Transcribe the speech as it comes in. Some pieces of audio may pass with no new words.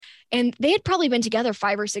And they had probably been together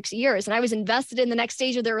 5 or 6 years. And I was invested in the next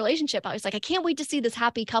stage of their relationship. I was like, I can't wait to see this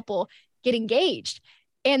happy couple get engaged.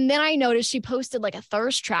 And then I noticed she posted like a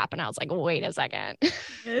thirst trap. And I was like, wait a second.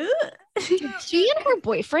 Did she and her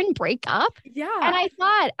boyfriend break up? Yeah. And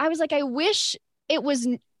I was like, I wish it was.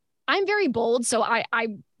 I'm very bold, so I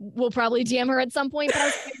will probably DM her at some point. But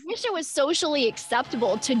I wish it was socially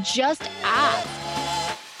acceptable to just ask.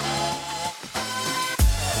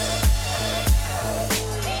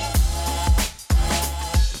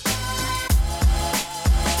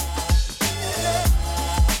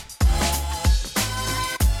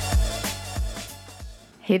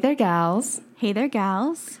 Hey there, gals. Hey there,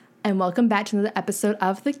 gals. And welcome back to another episode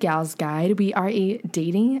of The Gals Guide. We are a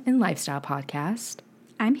dating and lifestyle podcast.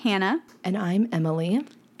 I'm Hannah. And I'm Emily.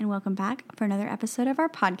 And welcome back for another episode of our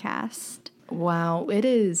podcast. Wow, it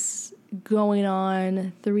is going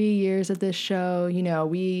on 3 years of this show. You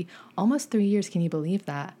know, almost 3 years. Can you believe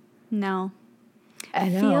that? No. I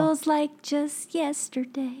know. Feels like just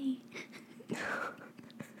yesterday.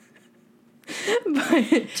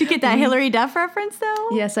 Did you get that Hillary Duff reference, though?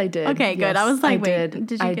 Yes, I did. Okay, good. Yes, I was like, wait,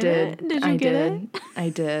 did you get it? Did you get it? I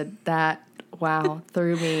did. That, wow,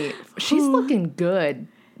 threw me. She's looking good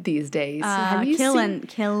these days. Have you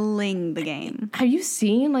killing the game. Have you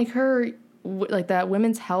seen, like, her, like, that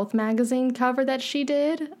Women's Health magazine cover that she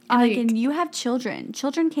did? And you have children.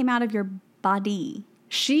 Children came out of your body.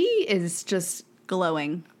 She is just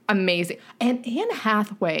glowing. Amazing. And Anne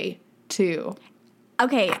Hathaway, too.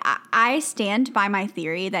 Okay, I stand by my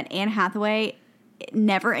theory that Anne Hathaway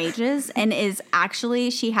never ages and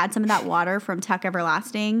she had some of that water from Tuck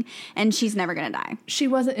Everlasting and she's never going to die. She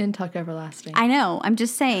wasn't in Tuck Everlasting. I know. I'm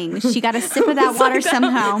just saying. She got a sip of that water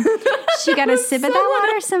somehow. She got a sip of that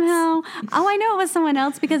water somehow. Oh, I know it was someone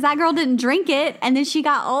else because that girl didn't drink it and then she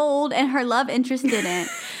got old and her love interest didn't.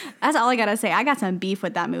 That's all I got to say. I got some beef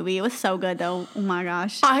with that movie. It was so good, though. Oh, my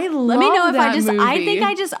gosh. Let me know if I think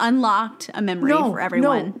I just unlocked a memory for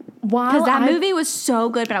everyone. Because that movie was so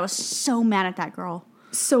good, but I was so mad at that girl.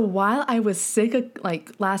 So while I was sick,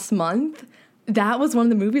 like, last month, that was one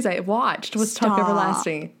of the movies I watched, was Tuck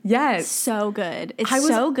Everlasting. Yes. So good. It's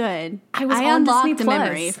so good. I unlocked a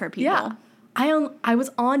memory for people. Yeah. I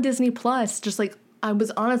was on Disney Plus, just, like, I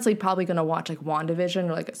was honestly probably going to watch, like, WandaVision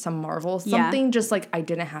or, like, some Marvel something, just, like, I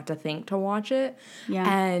didn't have to think to watch it. Yeah.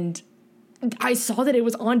 And I saw that it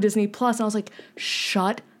was on Disney Plus, and I was like,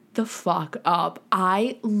 shut the fuck up.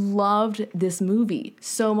 I loved this movie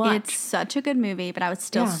so much. It's such a good movie, but I was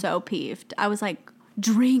still so peeved. I was like,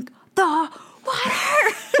 drink the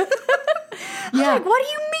water. Yeah. Like, what do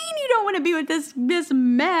you mean you don't want to be with this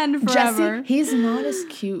man forever? Jesse, he's not as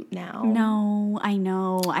cute now. No, I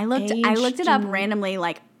know. I looked it up randomly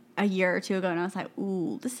like a year or two ago, and I was like,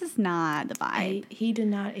 ooh, this is not the vibe. He did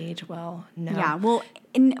not age well. No. Yeah. Well,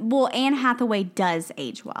 Anne Hathaway does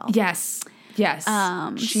age well. Yes.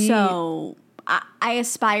 So I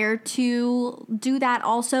aspire to do that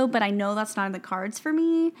also, but I know that's not in the cards for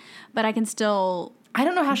me. But I can still. I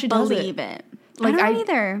don't know how she does it. Like, I don't know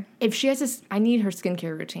either. If she has this, I need her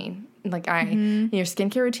skincare routine. Like, I need her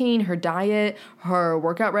skincare routine, her diet, her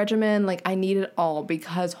workout regimen. Like, I need it all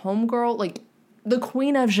because homegirl, like, the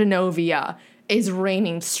Queen of Genovia is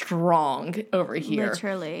reigning strong over here.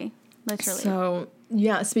 Literally. So,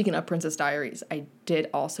 yeah, speaking of Princess Diaries, I did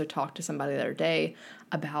also talk to somebody the other day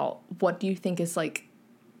about what do you think is, like,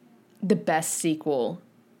 the best sequel,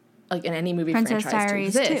 like, in any movie Princess franchise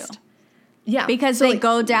Diaries to exist. 2. Yeah. Because they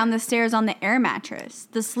go down the stairs on the air mattress,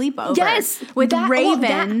 the sleepover. Yes. With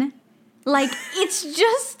Raven. Like, it's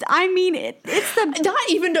just, I mean, it's the... Not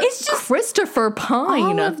even it's just Christopher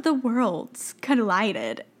Pine. All of the worlds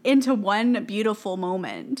collided into one beautiful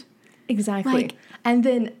moment. Exactly. Like, and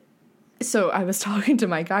then, so I was talking to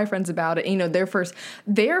my guy friends about it. You know, their first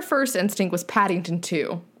instinct was Paddington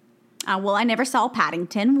 2. Well, I never saw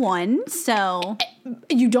Paddington 1, so...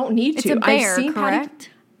 You don't need to. It's a bear, correct?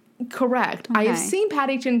 Correct. Okay. I have seen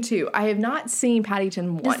Paddington 2. I have not seen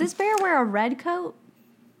Paddington 1. Does this bear wear a red coat?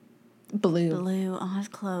 Blue. Oh, that's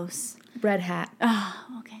close. Red hat.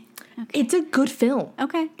 Oh, okay. It's a good film.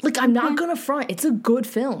 Okay. Like, I'm not gonna front. It's a good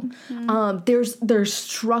film. There's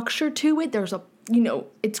structure to it. There's a,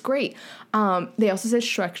 it's great. They also said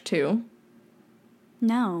Shrek 2.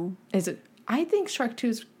 No. Is it? I think Shrek 2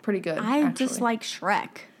 is pretty good. I just like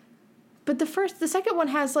Shrek. But the second one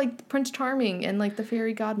has, like, Prince Charming and, like, the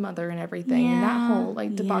fairy godmother and everything. Yeah, and that whole,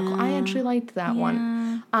 like, debacle. Yeah. I actually liked that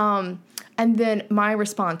one. And then my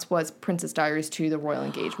response was Princess Diaries 2, The Royal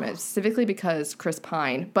Engagement. Specifically because Chris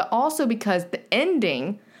Pine. But also because the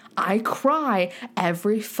ending, I cry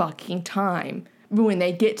every fucking time. When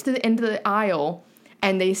they get to the end of the aisle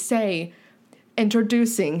and they say,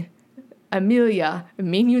 introducing Amelia,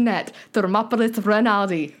 Mignonette, Thermopolis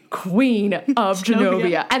Rinaldi, Queen of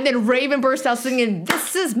Genovia. And then Raven burst out singing,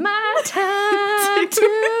 this is my time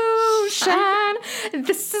to shine.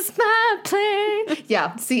 This is my place.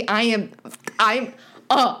 Yeah, see, I'm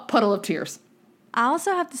a puddle of tears. I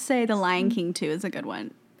also have to say The Lion King 2 is a good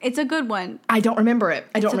one. It's a good one. I don't remember it.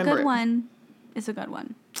 It's a good one. It's a good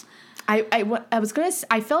one. I was gonna.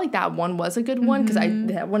 I feel like that one was a good one because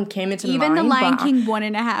that one came into even mind. The Lion King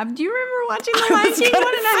 1.5. Do you remember watching The Lion King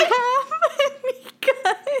 1.5?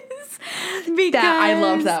 because I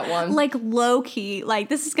loved that one. Like low key, like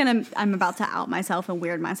this is gonna. I'm about to out myself and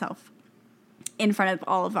weird myself in front of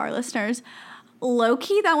all of our listeners. Low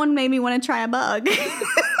key, that one made me want to try a bug.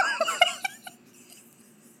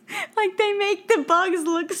 Like they make the bugs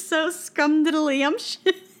look so scrumdiddly-umptious.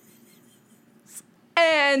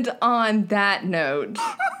 And on that note,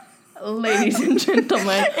 ladies and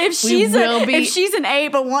gentlemen, if she's an A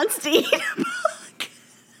but wants to eat a bug.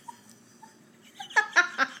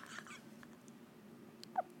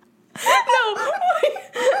 No,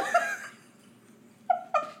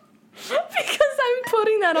 because I'm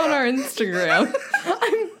putting that on our Instagram.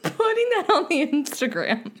 I'm putting that on the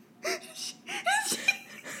Instagram.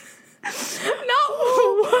 Not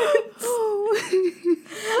once.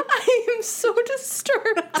 I am so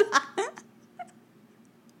disturbed.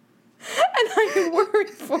 And I'm worried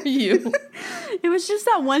for you. It was just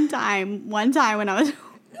that one time when I was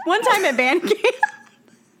one time at band camp.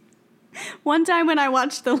 One time when I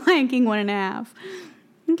watched The Lion King 1.5.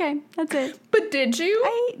 Okay, that's it. But did you?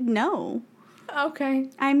 No. Okay.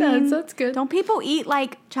 I mean, that's good. Don't people eat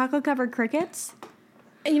like chocolate covered crickets?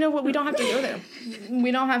 You know what? We don't have to go there.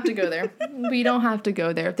 We don't have to go there. We don't have to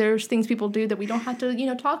go there. There's things people do that we don't have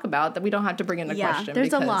to, talk about, that we don't have to bring into question.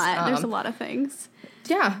 There's a lot. There's a lot of things.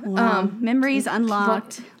 Yeah. Memories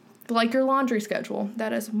unlocked. Like your laundry schedule.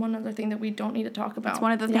 That is one other thing that we don't need to talk about. It's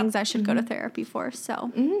one of the things I should go to therapy for,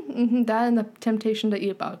 so. That and the temptation to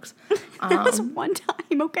eat bugs. That was one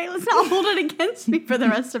time, okay? Let's not hold it against me for the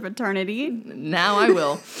rest of eternity. Now I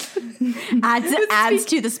will. Adds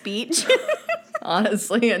to the speech.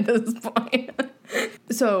 Honestly, at this point.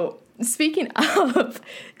 So, speaking of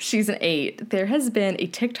she's an 8, there has been a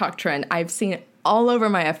TikTok trend I've seen all over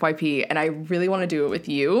my FYP, and I really want to do it with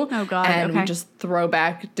you. Oh, God. And we just throw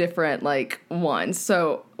back different, ones.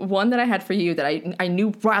 So, one that I had for you that I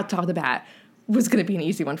knew right off the top of the bat was going to be an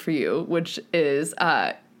easy one for you, which is,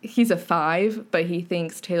 he's a 5, but he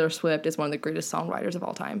thinks Taylor Swift is one of the greatest songwriters of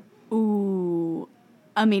all time. Ooh.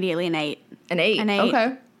 Immediately an 8. An 8. An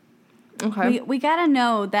 8. Okay. We gotta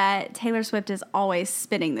know that Taylor Swift is always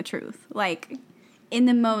spitting the truth, in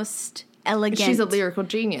the most elegant. She's a lyrical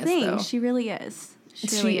genius, though. She really is.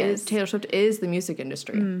 She is. Taylor Swift is the music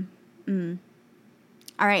industry. All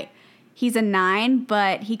right, he's a 9,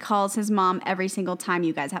 but he calls his mom every single time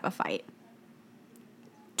you guys have a fight.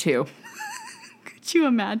 2. Could you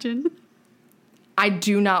imagine? I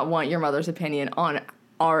do not want your mother's opinion on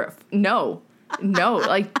our. No,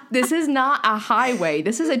 this is not a highway.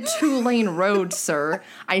 This is a 2-lane road, sir.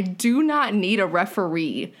 I do not need a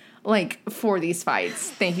referee, for these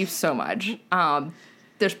fights. Thank you so much.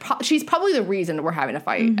 She's probably the reason we're having a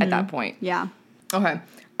fight at that point. Yeah. Okay.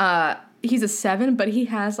 He's a 7, but he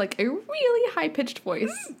has, a really high-pitched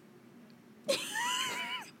voice.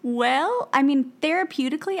 Well, I mean,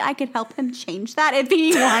 therapeutically, I could help him change that if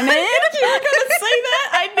he wanted. You were going to say that?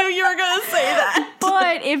 I knew you were going to say that.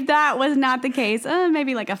 But if that was not the case,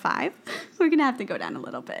 maybe a 5. We're going to have to go down a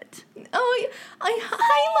little bit. Oh, I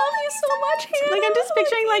love you so much, Hannah. I'm just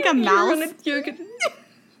picturing a mouse.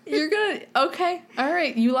 You're gonna, okay. All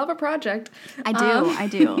right. You love a project. I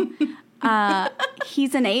do.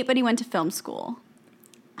 He's an 8, but he went to film school.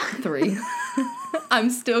 3. I'm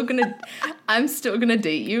still gonna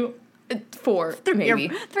date you. 4, maybe.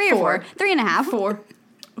 3 or 4. 3.5.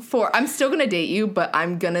 4. I'm still gonna date you, but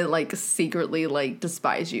I'm gonna secretly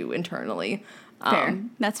despise you internally. Fair.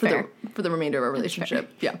 That's fair. For the remainder of our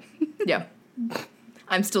relationship. Yeah.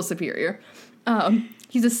 I'm still superior.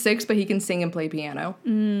 He's a 6, but he can sing and play piano.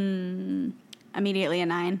 Immediately a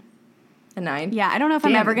 9. A 9? Yeah, I don't know if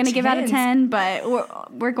I'm ever gonna give out a 10, but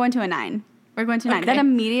we're going to a 9. We're going to 9. Okay. That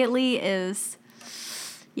immediately is,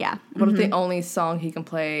 yeah. What if the only song he can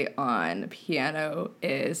play on piano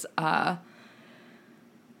is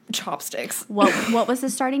Chopsticks? What was the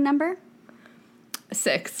starting number?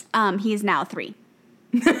 6. He is now 3.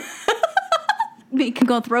 We can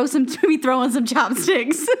go throw on some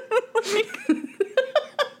chopsticks.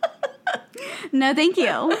 No, thank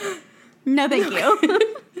you.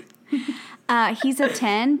 He's a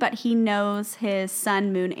 10, but he knows his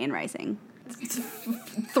sun, moon, and rising.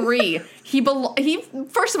 3. He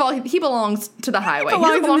first of all, he belongs to the highway. He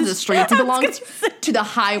doesn't belong to the streets. He belongs to the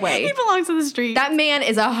highway. He belongs to the street. That man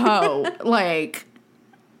is a hoe. Like,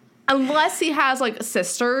 unless he has, like,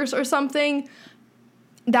 sisters or something,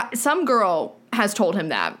 that some girl has told him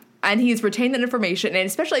that. And he's retained that information. And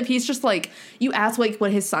especially if he's just like, you ask, like,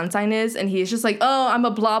 what his sun sign is, and he's just like, oh, I'm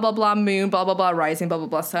a blah, blah, blah moon, blah, blah, blah rising, blah, blah,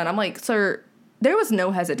 blah sun. I'm like, sir, there was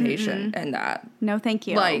no hesitation in that. No, thank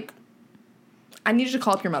you. Like, I need you to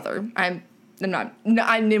call up your mother. We're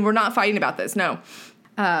not fighting about this. No.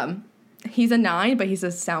 He's a 9, but he's a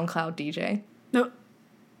SoundCloud DJ. No.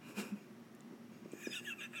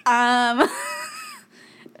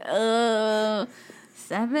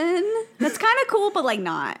 7. That's kind of cool, but like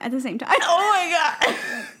not at the same time. Oh my god.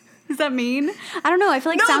 Does that mean? I don't know. I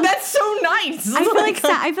feel like that's so nice. I feel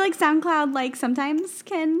like SoundCloud like sometimes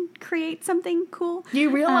can create something cool. You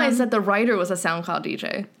realize that the writer was a SoundCloud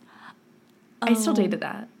DJ. I still dated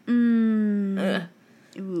that. Ooh.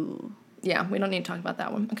 Yeah, we don't need to talk about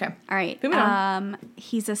that one. Okay. All right. Moving on.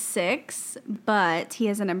 He's a 6, but he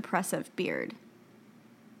has an impressive beard.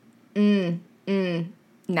 9.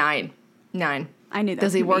 I knew that.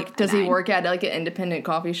 Does he work at like an independent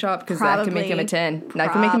coffee shop? Because that can make him a 10.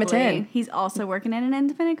 That can make him a 10. He's also working at an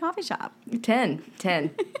independent coffee shop. 10.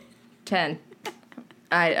 10. 10.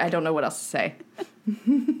 I don't know what else to say.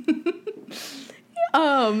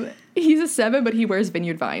 He's a 7, but he wears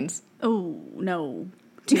Vineyard Vines. Oh, no.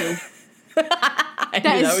 2.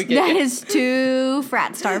 That is too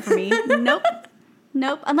frat star for me. Nope.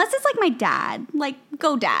 Unless it's like my dad. Like,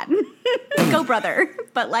 go dad. Go brother.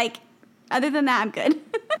 But like, other than that, I'm good.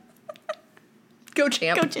 Go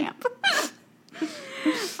champ. Go champ.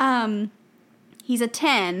 He's a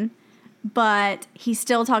 10, but he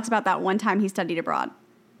still talks about that one time he studied abroad.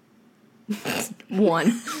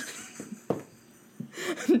 1.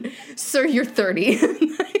 Sir, you're 30.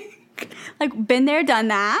 Like, been there, done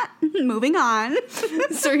that. Moving on.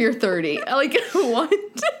 Sir, you're 30. Like, what?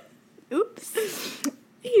 Oops.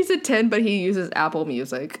 He's a 10, but he uses Apple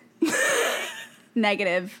Music.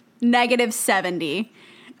 Negative 70.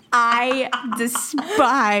 I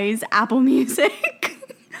despise Apple Music.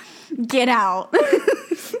 Get out.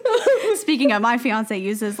 Speaking of, my fiance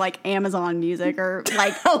uses like Amazon Music or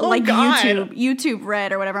like YouTube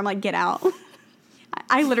Red or whatever. I'm like, get out.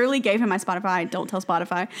 I literally gave him my Spotify. Don't tell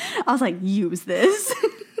Spotify. I was like, use this.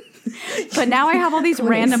 But now I have all these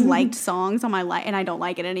random liked songs on my and I don't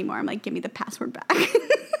like it anymore. I'm like, give me the password back.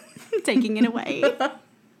 I'm taking it away.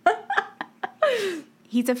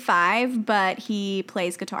 He's a 5, but he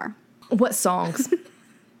plays guitar. What songs?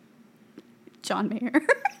 John Mayer.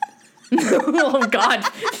 Oh, God.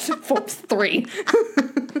 3.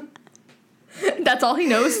 That's all he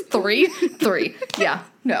knows? 3? Yeah,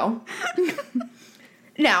 no.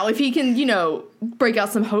 Now, if he can, break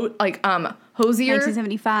out some Hosier.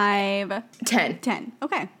 1975. 10.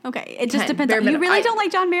 Okay. It just 10, depends. You really don't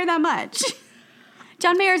like John Mayer that much.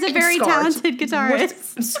 John Mayer is a very talented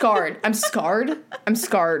guitarist. I'm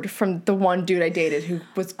scarred from the one dude I dated who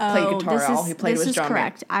played guitar. All he played was John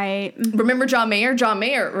correct. Mayer. Remember John Mayer?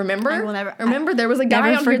 Remember? I will never. Remember there was a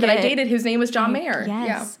guy on here that I dated whose name was John Mayer.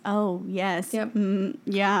 Yes. Yeah. Oh, yes. Yep.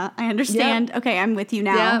 Yeah, I understand. Yep. Okay, I'm with you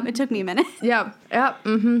now. Yep. It took me a minute. Yeah.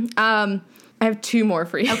 Mm-hmm. I have 2 more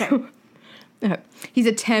for you. Okay. He's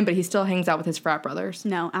a 10, but he still hangs out with his frat brothers.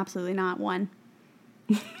 No, absolutely not. 1.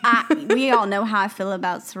 We all know how I feel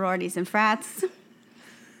about sororities and frats.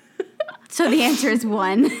 So the answer is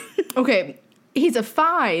 1. Okay. He's a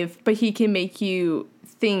 5, but he can make you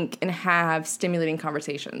think and have stimulating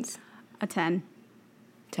conversations. A 10.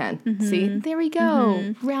 10. Mm-hmm. See? There we go.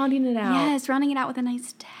 Mm-hmm. Rounding it out. Yes, rounding it out with a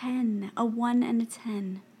nice 10. A 1 and a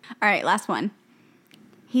 10. All right, last one.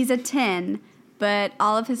 He's a 10, but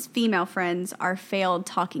all of his female friends are failed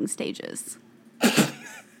talking stages.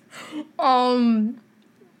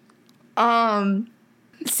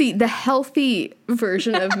 See, the healthy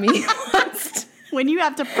version of me wants when you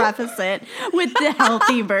have to preface it with the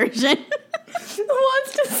healthy version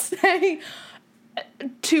wants to say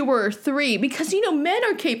 2 or 3 because men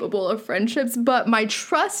are capable of friendships, but my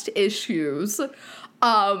trust issues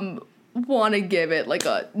want to give it like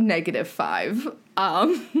a -5.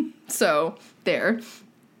 So there.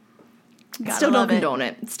 Still don't condone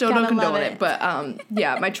it. But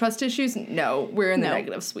yeah, my trust issues, no, we're in the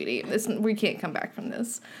negative, sweetie. We can't come back from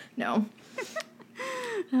this. No.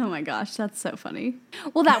 Oh my gosh, that's so funny.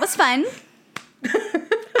 Well, that was fun.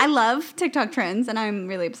 I love TikTok trends, and I'm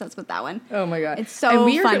really obsessed with that one. Oh my god, it's so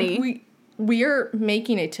funny. We're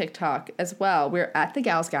making a TikTok as well. We're at the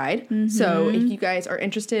Gals Guide. Mm-hmm. So if you guys are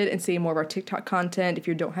interested in seeing more of our TikTok content, if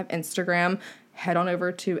you don't have Instagram, head on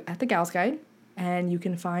over to at the Gals Guide. and you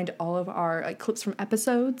can find all of our like clips from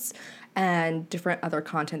episodes and different other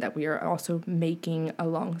content that we are also making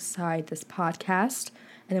alongside this podcast.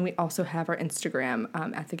 And then we also have our Instagram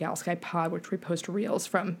at the Gal Sky Pod, which we post reels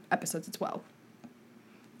from episodes as well.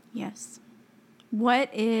 Yes.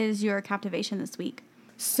 What is your captivation this week?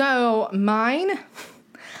 So mine,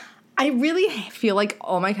 I really feel like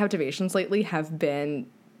all my captivations lately have been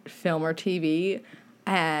film or TV.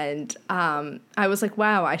 And I was like,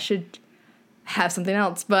 wow, I should have something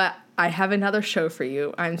else. But I have another show for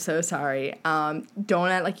you. I'm so sorry. Don't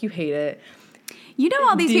act like you hate it. You know,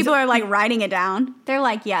 all these people are like writing it down. They're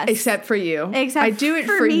like, yes. Except for you. Except I do it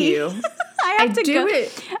for me. you. I have to do go.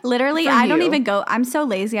 it. Literally, for I don't you. even go. I'm so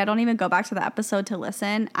lazy. I don't even go back to the episode to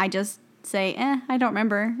listen. I just say, I don't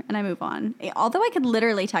remember, and I move on. Although I could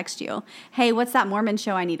literally text you, hey, what's that Mormon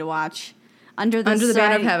show I need to watch? Under the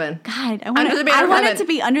Banner of Heaven. God, I want it to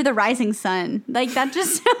be Under the Rising Sun. Like, that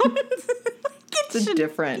just sounds like It's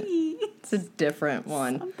a different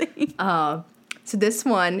one. So this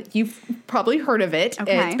one, you've probably heard of it.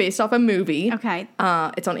 Okay. It's based off a movie. Okay.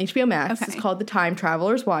 It's on HBO Max. Okay. It's called The Time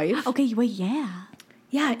Traveler's Wife. Okay, wait, yeah.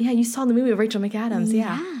 Yeah, you saw the movie with Rachel McAdams.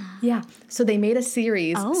 Yeah. So they made a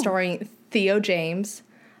series starring Theo James.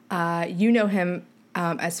 You know him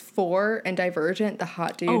as Four and Divergent, the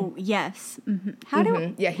hot dude. Oh, yes. Mm-hmm. How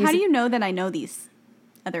do you know that I know these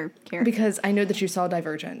other characters? Because I know that you saw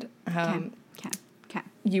Divergent. Okay.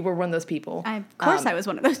 You were one of those people. Of course I was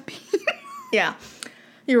one of those people. Yeah.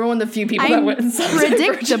 You were one of the few people that went and saw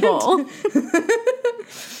predictable.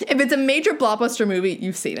 If it's a major blockbuster movie,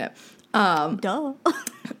 you've seen it. Duh.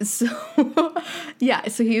 So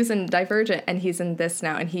he was in Divergent, and he's in this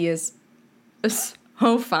now, and he is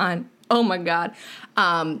so fun. Oh my God.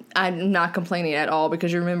 I'm not complaining at all,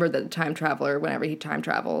 because you remember that the time traveler, whenever he time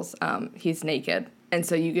travels, he's naked. And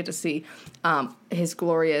so you get to see his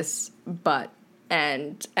glorious butt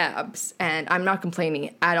and abs, and I'm not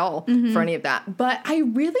complaining at all for any of that. But I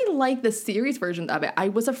really like the series version of it. I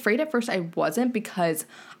was afraid at first I wasn't, because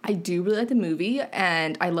I do really like the movie,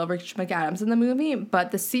 and I love Rachel McAdams in the movie,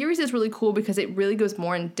 but the series is really cool because it really goes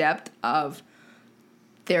more in depth of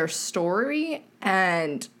their story,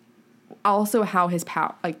 and also how his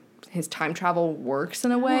time travel works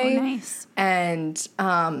in a way. Oh, nice. And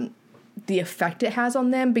the effect it has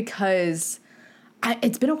on them, because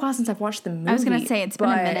it's been a while since I've watched the movie. I was going to say, it's been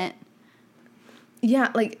a minute.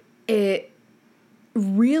 Yeah, like, it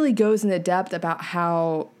really goes into depth about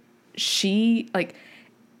how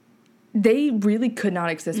they really could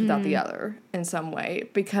not exist without the other in some way,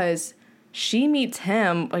 because she meets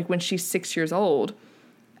him, like, when she's 6 years old,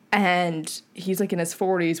 and he's, like, in his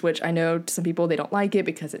 40s, which I know to some people they don't like it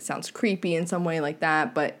because it sounds creepy in some way like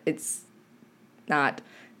that, but it's not,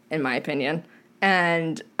 in my opinion.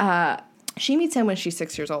 And, she meets him when she's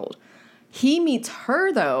 6 years old. He meets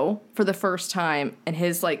her, though, for the first time in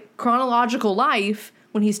his, like, chronological life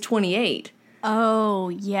when he's 28. Oh,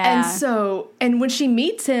 yeah. And when she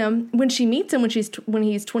meets him, when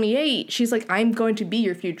he's 28, she's like, I'm going to be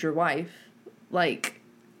your future wife. Like,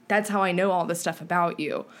 that's how I know all this stuff about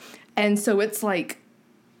you. And so it's like,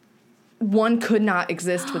 one could not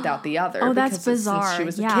exist without the other. Oh, that's bizarre. Since she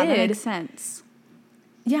was a kid. That makes sense.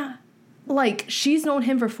 Yeah. Like, she's known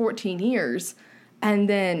him for 14 years, and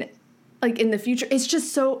then, like, in the future, it's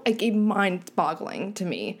just so, like, mind-boggling to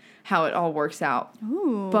me how it all works out.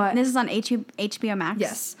 Ooh. But this is on HBO Max?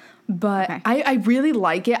 Yes. But okay. I really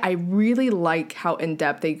like it. I really like how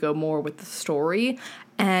in-depth they go more with the story,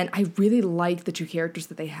 and I really like the two characters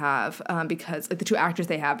that they have, because, like, the two actors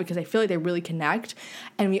they have, because I feel like they really connect,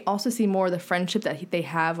 and we also see more of the friendship that they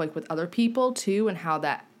have, like, with other people, too, and how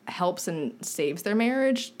that helps and saves their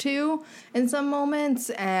marriage too in some moments.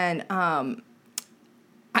 And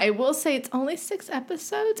I will say it's only 6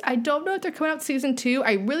 episodes. I don't know if they're coming out season 2.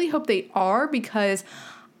 I really hope they are, because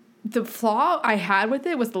the flaw I had with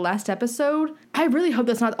it was the last episode. I really hope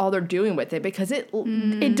that's not all they're doing with it, because it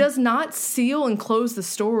does not seal and close the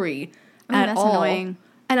story at that's all. Annoying.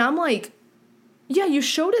 And I'm like, yeah, you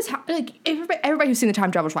showed us how, like, everybody who's seen The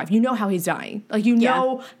Time Traveler's Wife, you know how he's dying. Like, you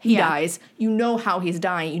know he dies. You know how he's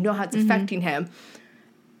dying. You know how it's affecting him.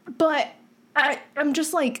 But I'm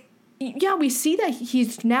just like, yeah, we see that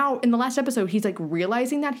he's now, in the last episode, he's, like,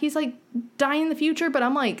 realizing that he's, like, dying in the future. But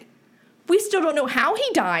I'm like, we still don't know how he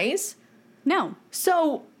dies. No.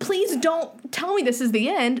 So please don't tell me this is the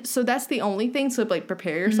end. So that's the only thing. So, like,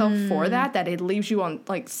 prepare yourself for that it leaves you on,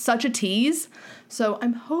 like, such a tease. So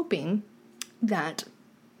I'm hoping that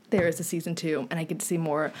there is a season 2, and I get to see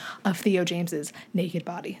more of Theo James's naked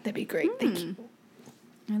body. That'd be great. Thank you.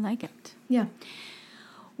 I like it. Yeah.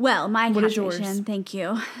 Well, my What is catfishing, yours? thank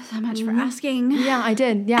you so much for asking. Yeah, I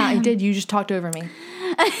did. Yeah, I did. You just talked over me.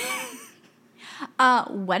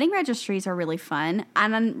 Wedding registries are really fun.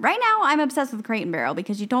 And right now, I'm obsessed with Crate and Barrel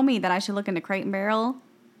because you told me that I should look into Crate and Barrel.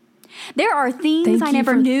 There are things I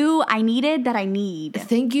never knew I needed that I need.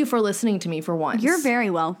 Thank you for listening to me for once. You're very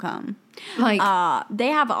welcome. Like, they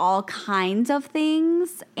have all kinds of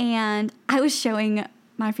things. And I was showing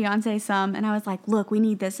my fiance some, and I was like, look, we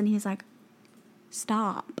need this. And he's like,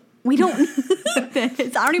 stop. We don't need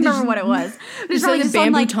this. I don't even remember what it was. It's probably just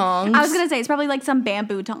bamboo tongs. I was going to say, it's probably like some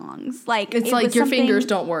bamboo tongs. Like it's like your fingers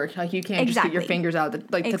don't work. Like you can't just get your fingers out of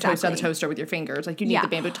the toast out of the toaster with your fingers. Like you need the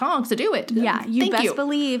bamboo tongs to do it. Yeah, you best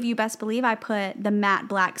believe I put the matte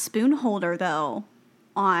black spoon holder though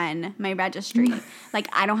on my registry. Like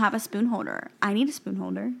I don't have a spoon holder. I need a spoon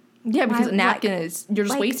holder. Yeah, because a napkin is you're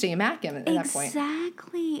just wasting a napkin at that point.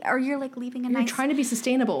 Exactly. Or you're like leaving You're trying to be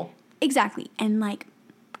sustainable. Exactly. And like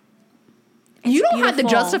you don't have to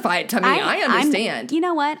justify it to me. I understand. You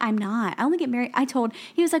know what? I'm not. I only get married.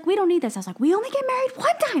 He was like, we don't need this. I was like, we only get married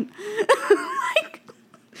one time. Like,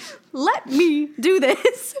 let me do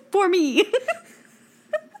this for me.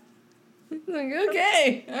 Like,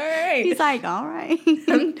 okay. All right. He's like, all right.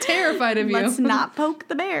 I'm terrified of you. Let's not poke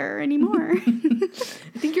the bear anymore.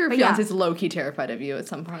 I think your fiance's low-key terrified of you at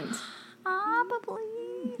some points. Probably.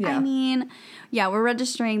 Yeah. I mean, yeah, we're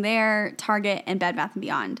registering there, Target, and Bed Bath &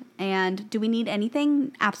 Beyond. And do we need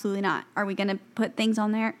anything? Absolutely not. Are we going to put things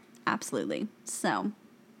on there? Absolutely. So,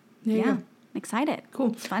 yeah. I'm excited.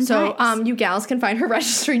 Cool. Fun so, times. you gals can find her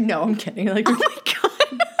registry. No, I'm kidding. Like, oh my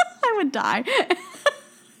God. I would die.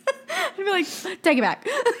 I'd be like, take it back.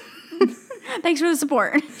 Thanks for the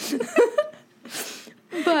support.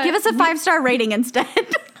 But give us a 5-star rating instead.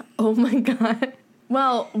 Oh my God.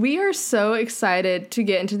 Well, we are so excited to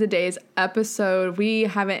get into today's episode. We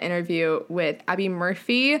have an interview with Abby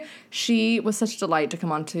Murphy. She was such a delight to come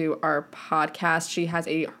onto our podcast. She has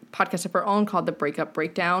a podcast of her own called The Breakup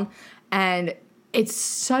Breakdown. And it's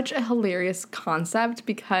such a hilarious concept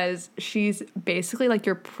because she's basically like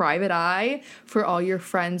your private eye for all your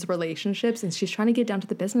friends' relationships. And she's trying to get down to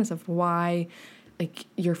the business of why like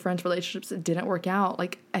your friends' relationships didn't work out.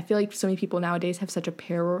 Like I feel like so many people nowadays have such a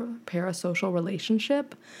parasocial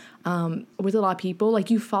relationship with a lot of people.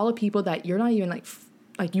 Like you follow people that you're not even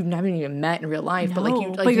like you haven't even met in real life,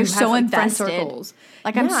 but you're so invested. Friend circles.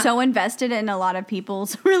 Like I'm so invested in a lot of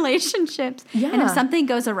people's relationships. Yeah. And if something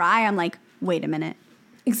goes awry, I'm like, wait a minute.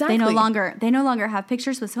 Exactly. They no longer have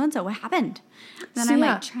pictures with so and so. What happened? Then I'm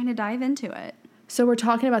like trying to dive into it. So we're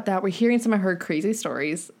talking about that. We're hearing some of her crazy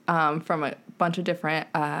stories from a bunch of different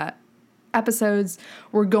episodes.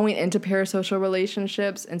 We're going into parasocial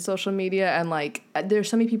relationships and social media, and like there's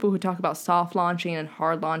so many people who talk about soft launching and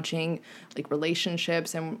hard launching like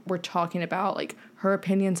relationships, and we're talking about like her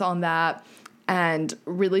opinions on that and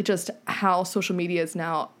really just how social media is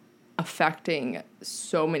now affecting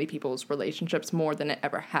so many people's relationships more than it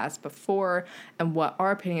ever has before, and what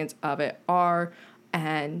our opinions of it are.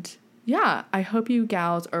 And yeah, I hope you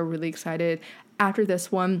gals are really excited. After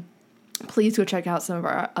this one, please go check out some of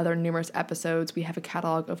our other numerous episodes. We have a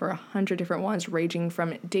catalog of over 100 different ones, ranging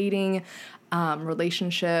from dating,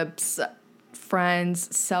 relationships,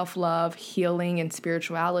 friends, self-love, healing, and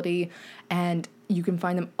spirituality. And you can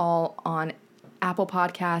find them all on Apple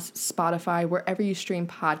Podcasts, Spotify, wherever you stream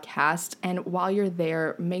podcasts. And while you're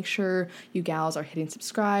there, make sure you gals are hitting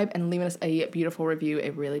subscribe and leaving us a beautiful review.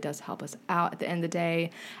 It really does help us out at the end of the day.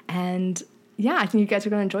 And yeah, I think you guys are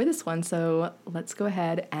going to enjoy this one. So let's go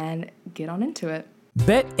ahead and get on into it.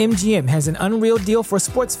 BetMGM has an unreal deal for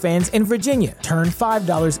sports fans in Virginia. Turn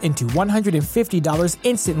 $5 into $150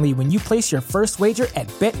 instantly when you place your first wager at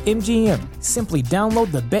BetMGM. Simply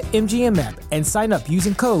download the BetMGM app and sign up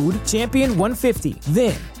using code Champion150.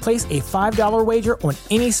 Then, place a $5 wager on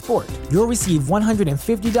any sport. You'll receive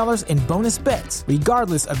 $150 in bonus bets,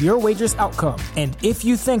 regardless of your wager's outcome. And if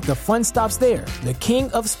you think the fun stops there, the King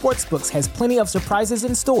of Sportsbooks has plenty of surprises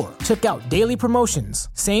in store. Check out daily promotions,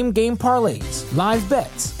 same-game parlays, live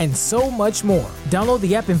bets, and so much more. Download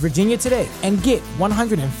the app in Virginia today and get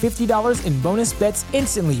 $150 in bonus bets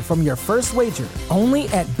instantly from your first wager. Only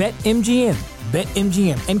at BetMGM.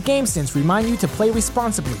 BetMGM and GameSense remind you to play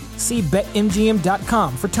responsibly. See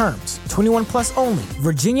BetMGM.com for terms. 21 plus only.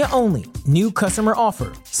 Virginia only. New customer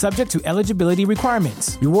offer. Subject to eligibility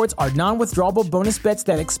requirements. Rewards are non-withdrawable bonus bets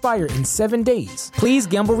that expire in 7 days. Please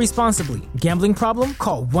gamble responsibly. Gambling problem?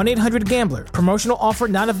 Call 1-800-GAMBLER. Promotional offer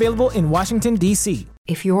not available in Washington, D.C.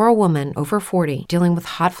 If you're a woman over 40 dealing with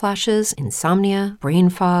hot flashes, insomnia, brain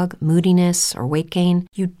fog, moodiness, or weight gain,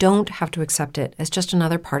 you don't have to accept it as just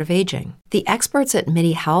another part of aging. The experts at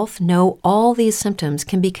MIDI Health know all these symptoms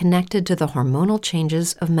can be connected to the hormonal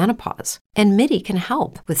changes of menopause. And MIDI can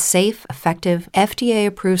help with safe, effective,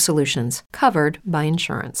 FDA-approved solutions covered by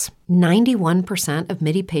insurance. 91% of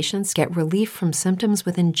MIDI patients get relief from symptoms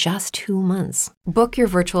within just 2 months. Book your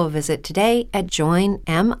virtual visit today at joinmidi.com.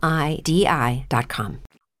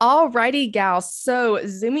 Alrighty, gals. So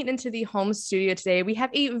zooming into the home studio today, we have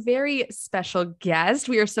a very special guest.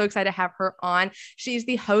 We are so excited to have her on. She's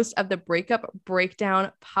the host of the Breakup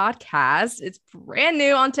Breakdown podcast. It's brand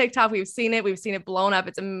new on TikTok. We've seen it blown up.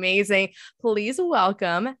 It's amazing. Please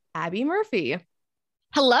welcome Abby Murphy.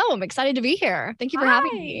 Hello, I'm excited to be here. Thank you for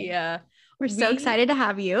having me. We're so excited to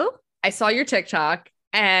have you. I saw your TikTok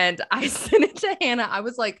and I sent it to Hannah. I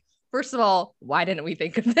was like, first of all, why didn't we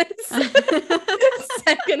think of this?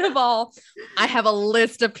 Second of all, I have a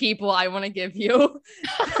list of people I want to give you.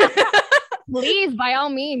 Please, by all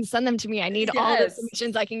means, send them to me. I need all the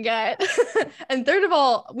submissions I can get. And third of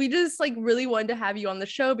all, we just really wanted to have you on the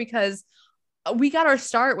show because we got our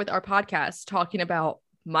start with our podcast talking about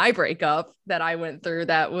my breakup that I went through.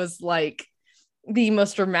 That was the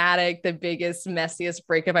most dramatic, the biggest, messiest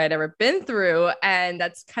breakup I had ever been through. And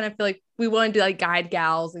that's kind of feel like we wanted to guide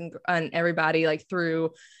gals and everybody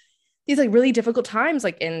through these really difficult times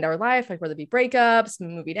in their life, whether it be breakups,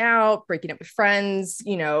 moving out, breaking up with friends,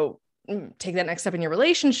 take that next step in your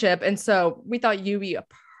relationship. And so we thought you'd be a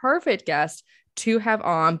perfect guest to have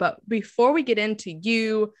on. But before we get into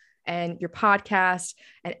you and your podcast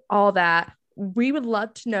and all that, we would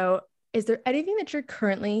love to know, is there anything that you're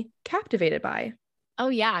currently captivated by? Oh,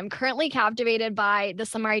 yeah. I'm currently captivated by the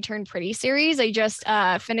Summer I Turned Pretty series. I just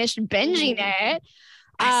finished binging it.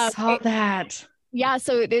 I saw that. Yeah.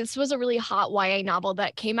 So this was a really hot YA novel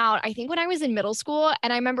that came out, I think, when I was in middle school.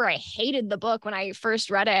 And I remember I hated the book when I first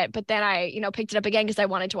read it. But then I, picked it up again because I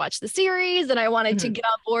wanted to watch the series and I wanted to get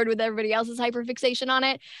on board with everybody else's hyperfixation on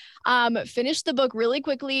it. Finished the book really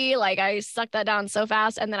quickly. I sucked that down so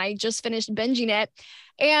fast. And then I just finished binging it.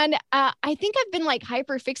 And I think I've been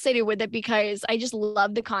hyper fixated with it because I just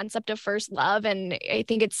love the concept of first love. And I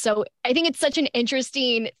think it's such an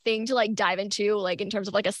interesting thing to dive into, in terms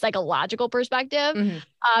of a psychological perspective.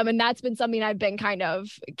 Mm-hmm. And that's been something I've been kind of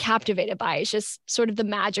captivated by. It's just sort of the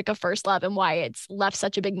magic of first love and why it's left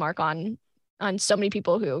such a big mark on so many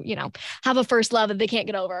people who, have a first love that they can't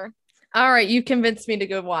get over. All right, you convinced me to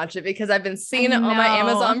go watch it because I've been seeing it on my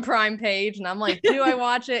Amazon Prime page and I'm like, do I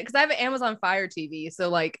watch it? Because I have an Amazon Fire TV. So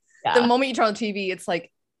the moment you turn on the TV, it's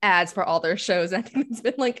ads for all their shows. And I think it's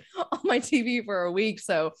been on my TV for a week.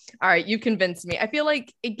 So, all right, you convinced me. I feel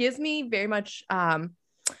like it gives me very much to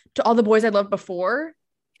All the Boys I Loved Before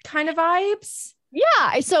kind of vibes.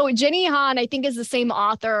 Yeah. So Jenny Han, I think, is the same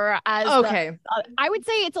author as okay. I would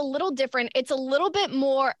say it's a little different. It's a little bit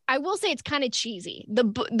more, I will say it's kind of cheesy. The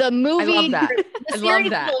movie, I love that. the series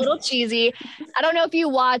is a little cheesy. I don't know if you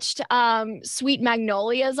watched Sweet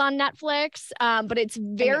Magnolias on Netflix, but it's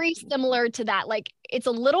very similar to that. It's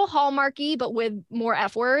a little Hallmarky, but with more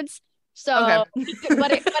F words. So,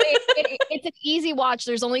 but it's an easy watch.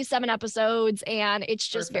 There's only 7 episodes and it's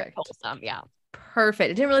just very wholesome. Yeah.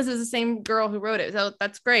 Perfect. I didn't realize it was the same girl who wrote it. So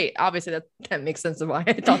that's great. Obviously that makes sense of why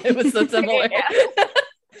I thought it was so similar.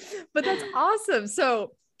 But that's awesome.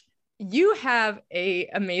 So you have a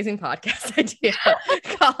amazing podcast idea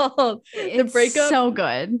called The Breakup. So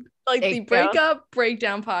good. The Breakup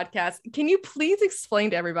Breakdown podcast. Can you please explain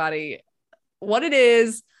to everybody what it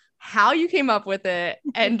is, how you came up with it,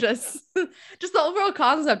 and just the overall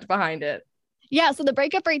concept behind it? Yeah. So the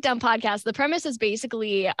Breakup Breakdown podcast, the premise is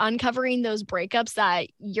basically uncovering those breakups that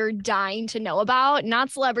you're dying to know about, not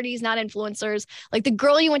celebrities, not influencers, the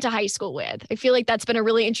girl you went to high school with. I feel like that's been a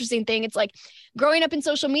really interesting thing. It's growing up in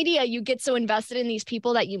social media, you get so invested in these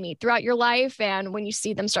people that you meet throughout your life. And when you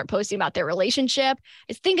see them start posting about their relationship,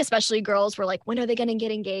 I think especially girls were when are they going to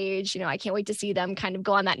get engaged? I can't wait to see them kind of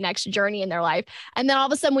go on that next journey in their life. And then all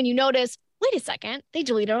of a sudden when you notice, wait a second, they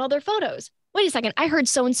deleted all their photos. Wait a second, I heard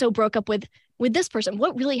so-and-so broke up with this person.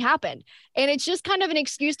 What really happened? And it's just kind of an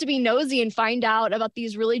excuse to be nosy and find out about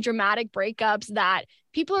these really dramatic breakups that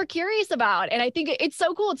people are curious about. And I think it's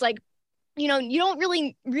so cool. It's you don't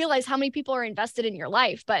really realize how many people are invested in your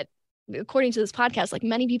life, but according to this podcast, like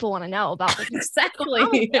many people want to know about this.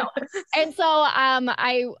 Exactly. And so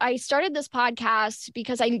I started this podcast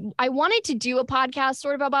because I wanted to do a podcast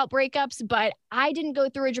sort of about breakups, but I didn't go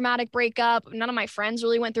through a dramatic breakup. None of my friends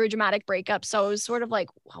really went through a dramatic breakup. So it was sort of like,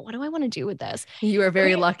 well, what do I want to do with this? You are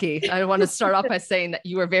very lucky. I want to start off by saying that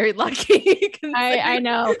you are very lucky. I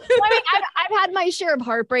know. Well, I mean, I've had my share of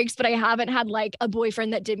heartbreaks, but I haven't had like a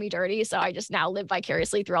boyfriend that did me dirty. So I just now live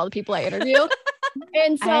vicariously through all the people I interview.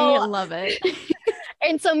 And so I love it.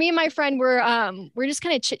 And so me and my friend we're just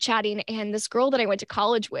kind of chit-chatting, and this girl that I went to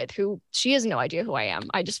college with, who she has no idea who I am.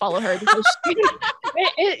 I just follow her because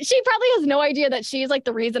she probably has no idea that she's like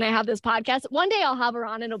the reason I have this podcast. One day I'll have her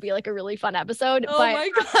on and it'll be like a really fun episode. Oh my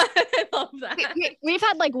God. I love that. We've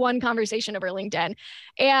had like one conversation over LinkedIn,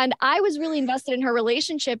 and I was really invested in her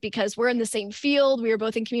relationship because we're in the same field. We were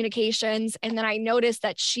both in communications. And then I noticed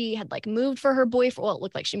that she had like moved for her boyfriend. Well, it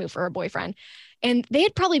looked like she moved for her boyfriend. And they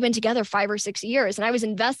had probably been together 5 or 6 years. And I was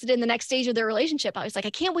invested in the next stage of their relationship. I was like, I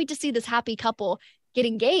can't wait to see this happy couple get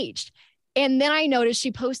engaged. And then I noticed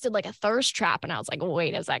she posted like a thirst trap. And I was like,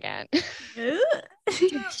 wait a second. Did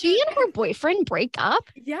she and her boyfriend break up?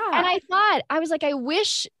 Yeah. And I was like, I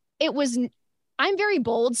wish it was, I'm very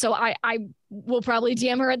bold. So I will probably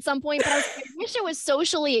DM her at some point, but I wish it was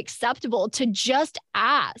socially acceptable to just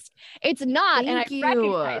ask. It's not. And I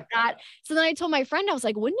recognize that. So then I told my friend, I was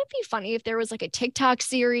like, wouldn't it be funny if there was like a TikTok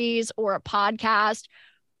series or a podcast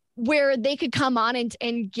where they could come on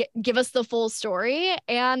and give us the full story?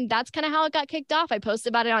 And that's kind of how it got kicked off. I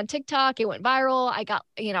posted about it on TikTok. It went viral. I got,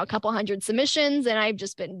 a couple hundred submissions, and I've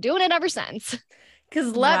just been doing it ever since.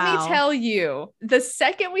 Because let me tell you, the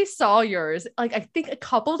second we saw yours, like I think a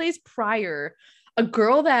couple days prior, a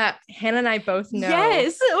girl that Hannah and I both know.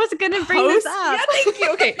 Yes, I was going to bring this up. Yeah, thank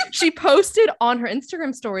you. Okay. She posted on her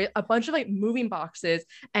Instagram story a bunch of like moving boxes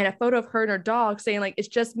and a photo of her and her dog saying like, it's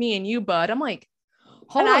just me and you, bud. I'm like,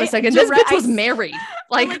 hold on a second. This bitch was married.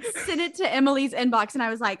 Like, I sent it to Emily's inbox and I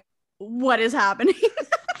was like, what is happening?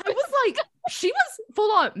 I was like, she was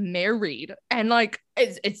full on married, and like,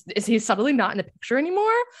 is he suddenly not in the picture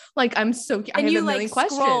anymore? Like, I'm so, I have a million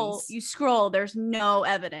questions. You scroll, there's no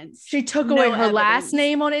evidence. She took away her last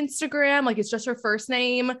name on Instagram. Like, it's just her first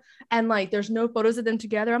name. And like, there's no photos of them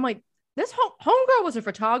together. I'm like, this homegirl was a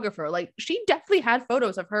photographer. Like, she definitely had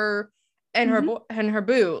photos of her and her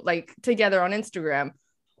boo like together on Instagram.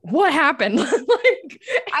 What happened? Like,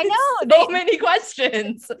 I know so many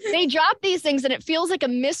questions. They drop these things and it feels like a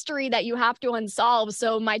mystery that you have to unsolve.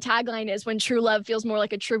 So my tagline is, when true love feels more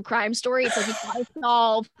like a true crime story, it's like you gotta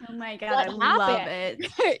solve. Oh my God, I love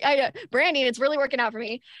it. Brandy, it's really working out for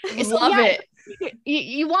me. Love it.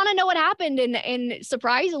 You want to know what happened, and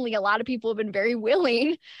surprisingly, a lot of people have been very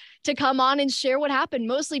willing to come on and share what happened,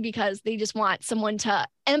 mostly because they just want someone to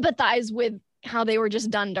empathize with how they were just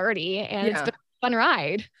done dirty. And it's been a fun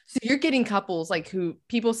ride. So you're getting couples like who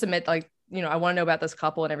people submit like, I want to know about this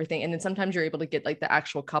couple and everything. And then sometimes you're able to get like the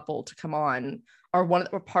actual couple to come on, or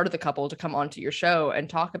part of the couple to come onto your show and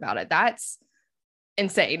talk about it. That's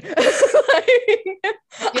insane.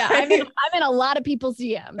 Yeah. I'm in a lot of people's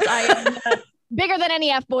DMs. I am bigger than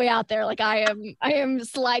any F-boy out there. Like I am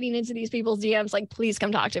sliding into these people's DMs. Like, please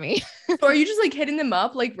come talk to me. So are you just like hitting them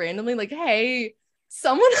up like randomly? Like, hey,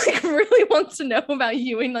 someone like really wants to know about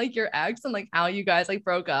you and like your ex and like how you guys like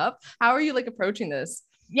broke up. How are you like approaching this?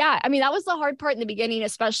 Yeah. I mean, that was the hard part in the beginning,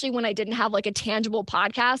 especially when I didn't have like a tangible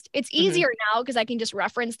podcast. It's easier now because I can just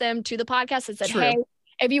reference them to the podcast and said, hey,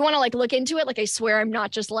 if you want to like look into it, like, I swear I'm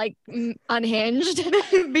not just like unhinged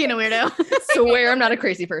being a weirdo. Swear I'm not a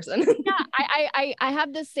crazy person. Yeah. I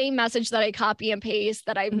have the same message that I copy and paste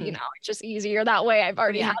that it's just easier that way. I've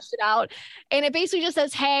already hashed it out. And it basically just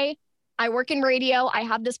says, hey, I work in radio. I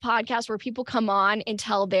have this podcast where people come on and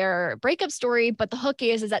tell their breakup story. But the hook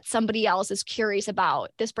is that somebody else is curious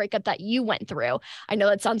about this breakup that you went through. I know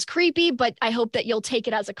that sounds creepy, but I hope that you'll take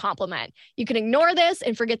it as a compliment. You can ignore this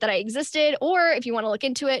and forget that I existed. Or if you want to look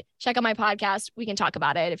into it, check out my podcast. We can talk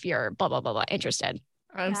about it if you're blah, blah, blah, blah, interested.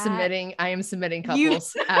 I am submitting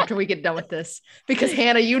couples after we get done with this, because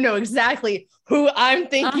Hannah, you know exactly who I'm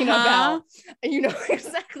thinking about, and you know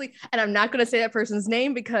exactly, and I'm not going to say that person's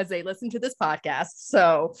name because they listen to this podcast.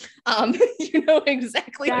 So, you know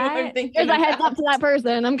exactly who I'm thinking. There's a heads up to that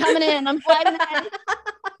person. I'm coming in. I'm sliding in.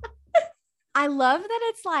 I love that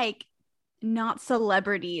it's like not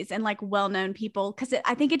celebrities and like well-known people, because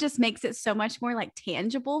I think it just makes it so much more like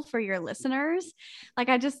tangible for your listeners. Like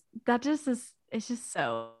it's just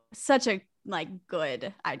such a like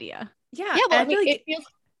good idea. Yeah. Well, I feel like it feels.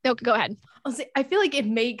 No, go ahead. I feel like it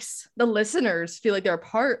makes the listeners feel like they're a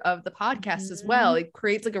part of the podcast as well. It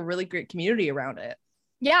creates like a really great community around it.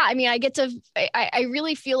 Yeah, I mean, I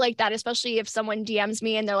really feel like that, especially if someone DMs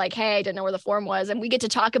me and they're like, hey, I didn't know where the form was. And we get to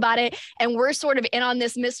talk about it and we're sort of in on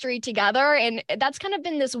this mystery together. And that's kind of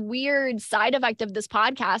been this weird side effect of this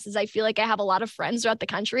podcast is I feel like I have a lot of friends throughout the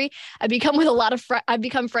country. I've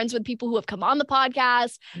become friends with people who have come on the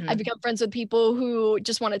podcast. I've become friends with people who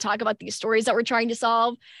just want to talk about these stories that we're trying to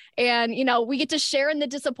solve. And, we get to share in the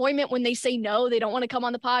disappointment when they say no, they don't want to come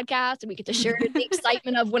on the podcast. And we get to share in the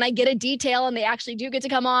excitement of when I get a detail and they actually do get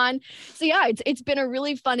to come on. So yeah, it's been a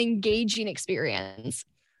really fun, engaging experience.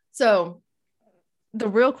 So the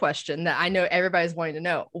real question that I know everybody's wanting to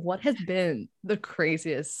know, what has been the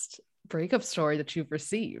craziest breakup story that you've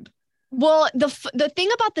received? Well, the thing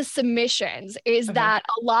about the submissions is that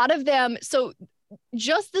a lot of them, so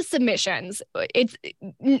just the submissions,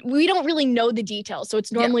 we don't really know the details. So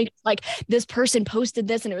it's normally like this person posted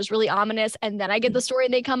this and it was really ominous. And then I get the story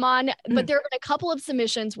and they come on. But there have been a couple of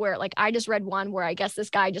submissions where like I just read one where I guess this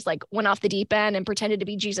guy just like went off the deep end and pretended to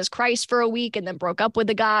be Jesus Christ for a week and then broke up with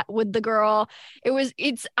the girl.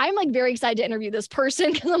 I'm like very excited to interview this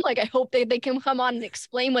person because I'm like, I hope they can come on and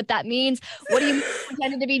explain what that means. What do you mean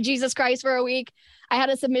pretended to be Jesus Christ for a week? I had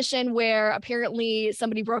a submission where apparently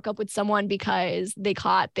somebody broke up with someone because they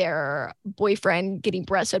caught their boyfriend getting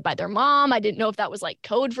breastfed by their mom. I didn't know if that was like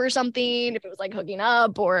code for something, if it was like hooking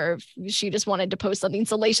up, or if she just wanted to post something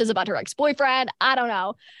salacious about her ex-boyfriend. I don't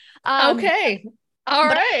know. Okay. All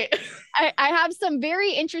right. I have some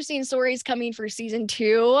very interesting stories coming for season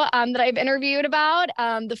 2 that I've interviewed about.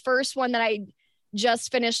 The first one that I just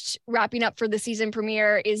finished wrapping up for the season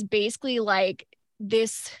premiere is basically like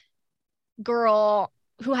this girl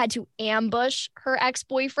who had to ambush her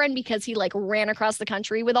ex-boyfriend because he like ran across the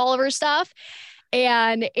country with all of her stuff.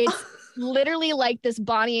 And it's literally like this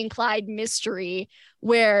Bonnie and Clyde mystery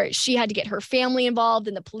where she had to get her family involved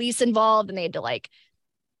and the police involved, and they had to like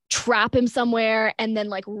trap him somewhere and then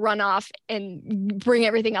like run off and bring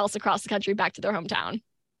everything else across the country back to their hometown.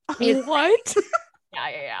 What?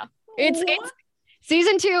 Yeah. It's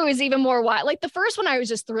season 2 is even more wild. Like the first one, I was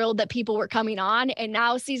just thrilled that people were coming on, and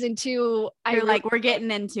now season 2, we're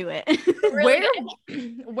getting into it.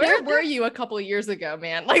 Where were you a couple of years ago,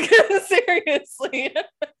 man? Like seriously.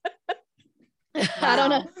 I don't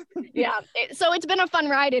know. Yeah. So it's been a fun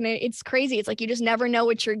ride, and it's crazy. It's like you just never know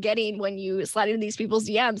what you're getting when you slide into these people's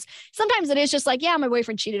DMs. Sometimes it is just like, yeah, my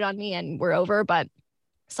boyfriend cheated on me and we're over, but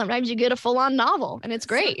sometimes you get a full-on novel and it's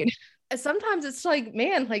great. Sometimes it's like,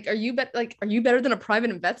 man, like, are you better than a private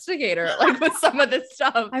investigator? Like with some of this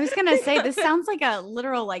stuff. I was gonna say, this sounds like a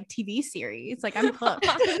literal like TV series. Like I'm hooked.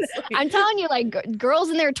 I'm telling you, like girls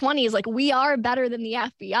in their 20s, like we are better than the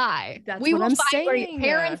FBI. We will find where your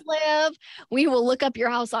parents live. We will look up your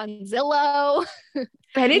house on Zillow.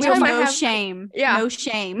 Anytime no shame.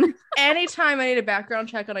 Anytime I need a background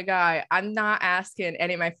check on a guy, I'm not asking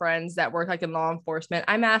any of my friends that work like in law enforcement.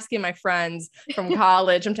 I'm asking my friends from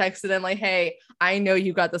college. I'm texting them like, hey, I know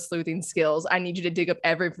you got the sleuthing skills. I need you to dig up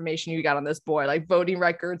every information you got on this boy, like voting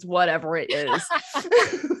records, whatever it is.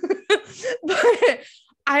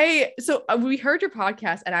 But we heard your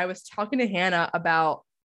podcast and I was talking to Hannah about,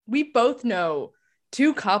 we both know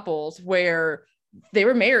 2 couples where they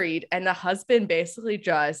were married and the husband basically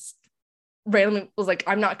just randomly was like,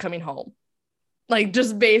 I'm not coming home. Like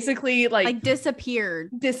just basically like disappeared,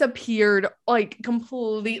 like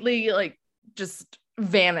completely, like just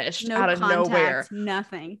vanished out of nowhere.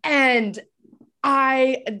 Nothing. And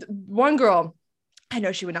one girl, I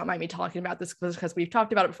know she would not mind me talking about this because we've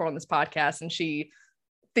talked about it before on this podcast and she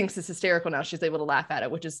thinks it's hysterical now. She's able to laugh at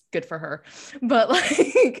it, which is good for her. But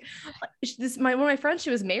like one of my friends, she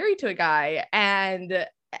was married to a guy and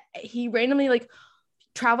he randomly like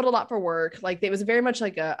traveled a lot for work. Like it was very much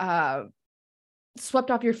like a swept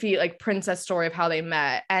off your feet, like princess story of how they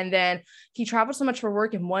met. And then he traveled so much for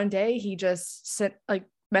work. And one day he just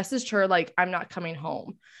messaged her, like, I'm not coming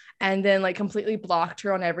home. And then like completely blocked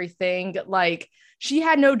her on everything. Like she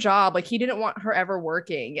had no job. Like he didn't want her ever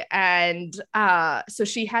working. And so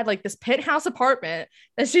she had like this penthouse apartment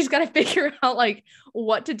that she's got to figure out like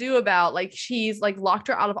what to do about. Like she's like locked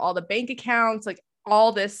her out of all the bank accounts, like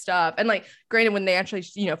all this stuff. And like, granted, when they actually,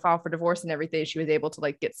 filed for divorce and everything, she was able to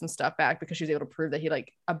like get some stuff back because she was able to prove that he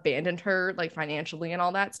like abandoned her like financially and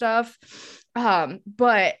all that stuff.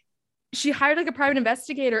 But she hired like a private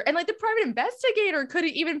investigator and like the private investigator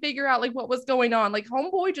couldn't even figure out like what was going on. Like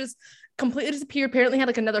homeboy just completely disappeared, apparently had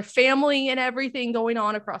like another family and everything going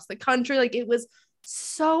on across the country. Like it was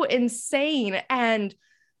so insane. And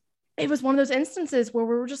it was one of those instances where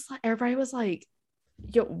we were just like, everybody was like,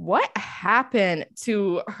 yo, what happened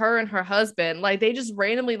to her and her husband? Like they just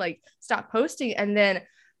randomly like stopped posting. And then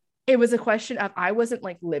it was a question of, I wasn't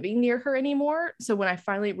like living near her anymore. So when I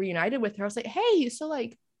finally reunited with her, I was like, hey, so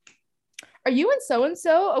like, are you and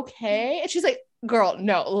so-and-so okay? And she's like, girl,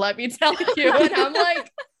 no, let me tell you. And I'm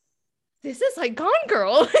like, this is like Gone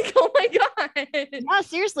Girl. Like, oh my God. Yeah,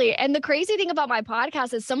 seriously. And the crazy thing about my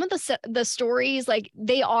podcast is some of the stories, like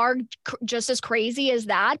they are just as crazy as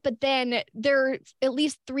that, but then there are at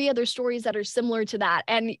least 3 other stories that are similar to that.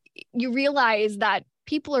 And you realize that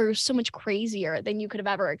people are so much crazier than you could have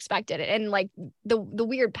ever expected. And like the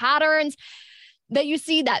weird patterns that you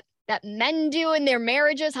see that men do in their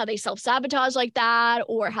marriages, how they self-sabotage like that,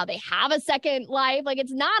 or how they have a second life. Like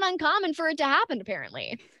it's not uncommon for it to happen,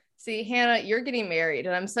 apparently. See, Hannah, you're getting married,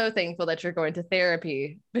 and I'm so thankful that you're going to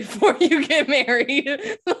therapy before you get married.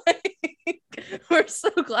 Like, we're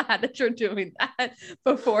so glad that you're doing that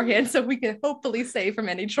beforehand, so we can hopefully save from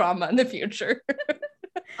any trauma in the future.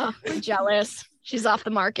 Oh, I'm jealous. She's off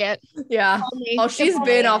the market. Yeah. Oh, she's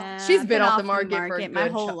been off the market for my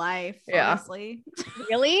whole life. Yeah. Honestly.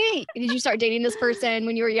 Really? Did you start dating this person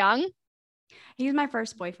when you were young? He was my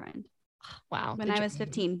first boyfriend. Wow. When I was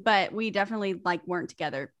 15, but we definitely like weren't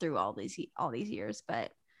together through all these years,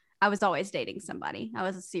 but I was always dating somebody. I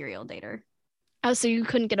was a serial dater. Oh, so you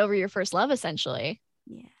couldn't get over your first love, essentially.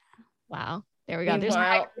 Yeah. Wow. There we go. There's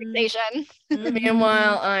my conversation.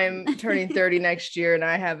 Meanwhile, I'm turning 30 next year, and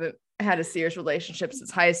I haven't had a serious relationship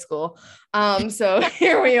since high school. So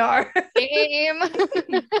here we are. Same.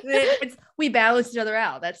 We balance each other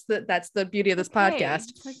out. That's the beauty of this podcast.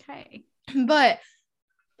 It's okay. But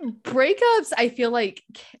breakups, I feel like,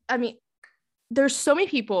 I mean, there's so many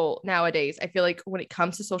people nowadays. I feel like when it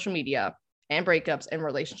comes to social media and breakups and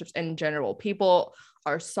relationships in general, people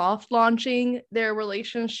are soft launching their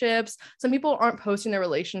relationships. Some people aren't posting their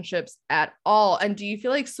relationships at all. And do you feel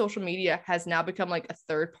like social media has now become like a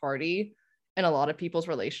third party in a lot of people's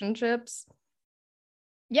relationships?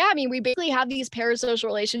 Yeah, I mean, we basically have these parasocial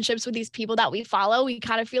relationships with these people that we follow. We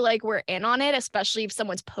kind of feel like we're in on it, especially if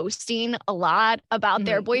someone's posting a lot about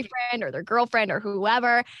their boyfriend or their girlfriend or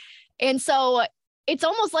whoever. And so it's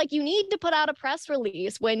almost like you need to put out a press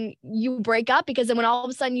release when you break up, because then when all of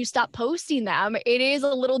a sudden you stop posting them, it is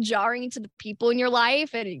a little jarring to the people in your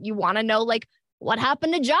life. And you want to know, like, what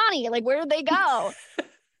happened to Johnny? Like, where did they go?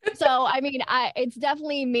 So, I mean, it's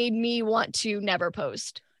definitely made me want to never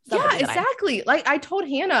post. Yeah, exactly. Like I told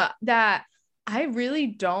Hannah that I really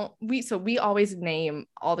don't. We always name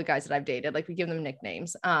all the guys that I've dated. Like we give them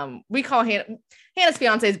nicknames. We call Hannah's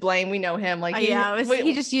fiance is Blaine. We know him. Like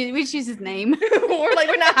we just use his name.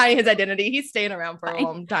 we're not hiding his identity. He's staying around for a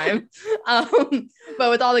long time. But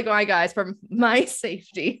with all the guys, for my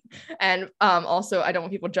safety, and also I don't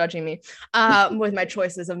want people judging me with my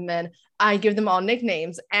choices of men, I give them all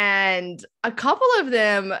nicknames, and a couple of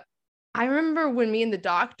them. I remember when me and the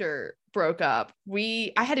doctor broke up,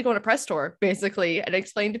 I had to go on a press tour basically and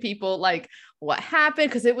explain to people like what happened,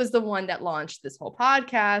 because it was the one that launched this whole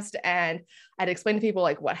podcast, and I'd explain to people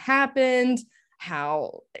like what happened,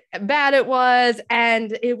 how bad it was,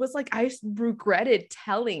 and it was like I regretted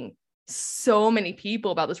telling so many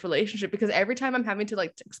people about this relationship, because every time I'm having to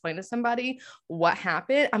like to explain to somebody what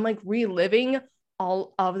happened, I'm like reliving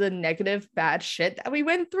all of the negative bad shit that we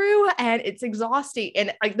went through, and it's exhausting.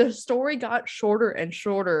 And like the story got shorter and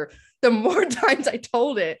shorter the more times I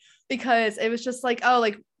told it, because it was just like, oh,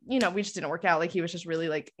 like, you know, we just didn't work out. Like he was just really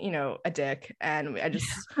like, you know, a dick, and I just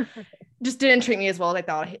didn't treat me as well as I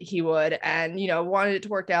thought he would, and you know, wanted it to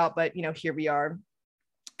work out, but you know, here we are.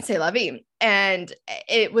 C'est la vie. And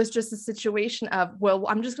it was just a situation of, well,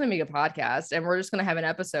 I'm just going to make a podcast and we're just going to have an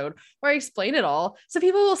episode where I explain it all, so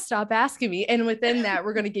people will stop asking me. And within that,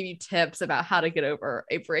 we're going to give you tips about how to get over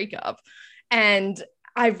a breakup. And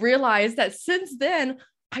I've realized that since then,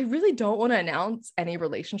 I really don't want to announce any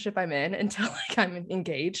relationship I'm in until like I'm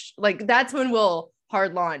engaged. Like that's when we'll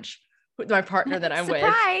hard launch with my partner that I'm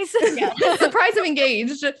Surprise. with. Yeah. Surprise, I'm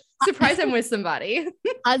engaged. Surprise, I'm with somebody.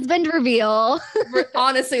 Husband reveal.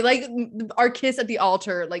 Honestly, like our kiss at the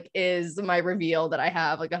altar, like is my reveal that I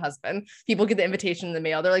have like a husband. People get the invitation in the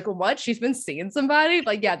mail. They're like, what? She's been seeing somebody?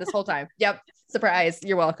 Like, yeah, this whole time. Yep. Surprise.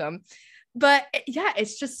 You're welcome. But yeah,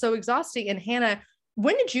 it's just so exhausting. And Hannah,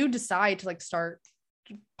 when did you decide to like start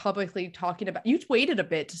publicly talking about, you waited a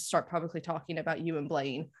bit to start publicly talking about you and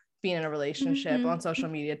Blaine being in a relationship on social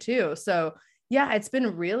media too. So yeah, it's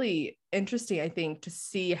been really interesting, I think, to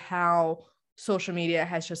see how social media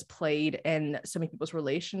has just played in so many people's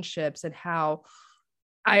relationships, and how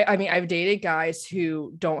I mean, I've dated guys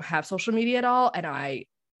who don't have social media at all, and I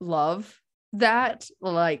love that.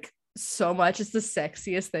 Like so much. It's the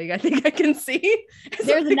sexiest thing I think I can see.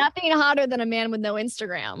 There's nothing hotter than a man with no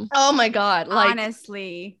Instagram. Oh my God. Like,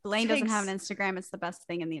 honestly, Blaine doesn't have an Instagram. It's the best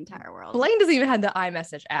thing in the entire world. Blaine doesn't even have the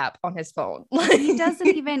iMessage app on his phone. He doesn't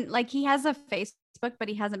even like, he has a Facebook, but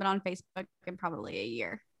he hasn't been on Facebook in probably a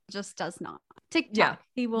year. Just does not. TikTok. Yeah.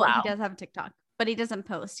 He will. Wow. He does have a TikTok, but he doesn't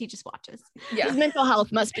post. He just watches. Yeah. His mental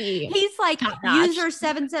health must be. He's like user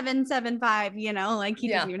 7775, you know, like he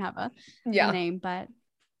doesn't even have a name, but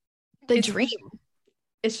the dream.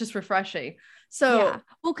 It's just refreshing. So,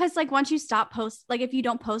 well, because like once you stop post, like if you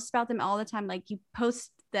don't post about them all the time, like you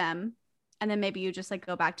post them and then maybe you just like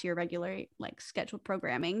go back to your regular like scheduled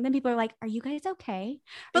programming, then people are like, are you guys okay?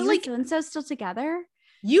 But like so and so still together?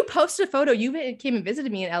 You posted a photo. You came and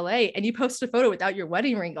visited me in LA and you posted a photo without your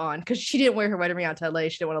wedding ring on because she didn't wear her wedding ring out to LA.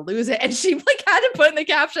 She didn't want to lose it. And she like had to put in the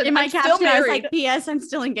caption. In my caption, I was like, P.S. I'm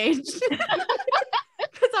still engaged.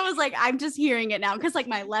 Because I was like, I'm just hearing it now. Because like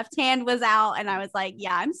my left hand was out and I was like,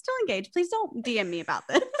 yeah, I'm still engaged. Please don't DM me about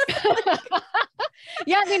this.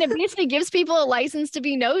 Yeah, I mean, it basically gives people a license to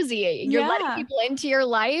be nosy. You're letting people into your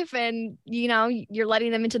life and, you know, you're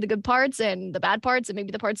letting them into the good parts and the bad parts and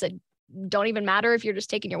maybe the parts that don't even matter if you're just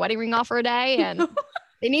taking your wedding ring off for a day and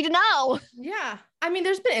they need to know. Yeah. I mean,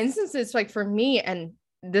 there's been instances like for me and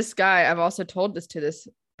this guy, I've also told this to this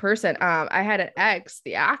person. I had an ex,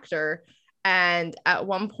 the actor, and at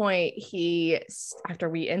one point after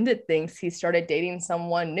we ended things, he started dating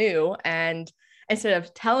someone new. And instead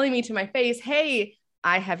of telling me to my face, hey,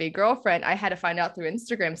 I have a girlfriend, I had to find out through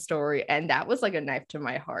Instagram story. And that was like a knife to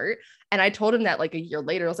my heart. And I told him that like a year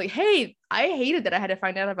later, I was like, hey, I hated that I had to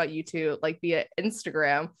find out about you two like via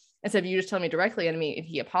Instagram instead of you just telling me directly. And I mean,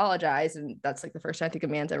 he apologized. And that's like the first time I think a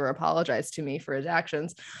man's ever apologized to me for his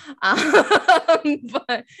actions and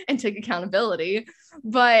took accountability.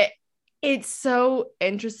 But it's so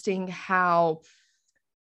interesting how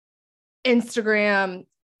Instagram,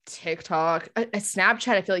 TikTok, a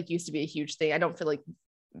Snapchat, I feel like used to be a huge thing. I don't feel like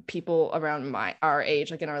people around our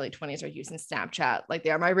age, like in our late 20s, are using Snapchat like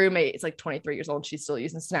they are. My roommate is like 23 years old. She's still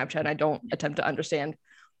using Snapchat. I don't attempt to understand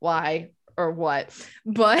why or what,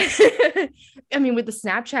 but I mean, with the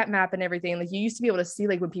Snapchat map and everything, like you used to be able to see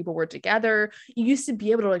like when people were together, you used to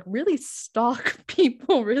be able to like really stalk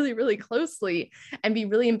people really, really closely and be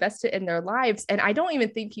really invested in their lives. And I don't even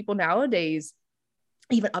think people nowadays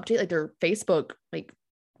even update like their Facebook like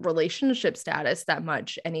relationship status that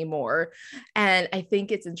much anymore. And I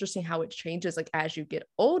think it's interesting how it changes like as you get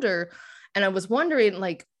older. And I was wondering,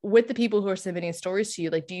 like, with the people who are submitting stories to you,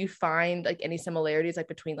 like, do you find like any similarities like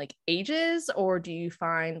between like ages, or do you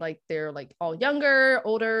find like they're like all younger,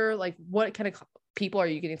 older? Like, what kind of people are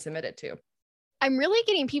you getting submitted to? I'm really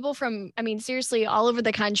getting people from, I mean, seriously, all over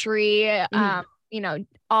the country, you know,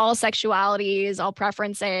 all sexualities, all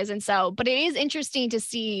preferences. And so, but it is interesting to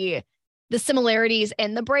see the similarities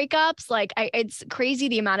in the breakups. Like it's crazy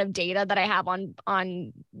the amount of data that I have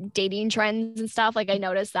on dating trends and stuff. Like I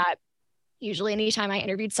noticed that usually anytime I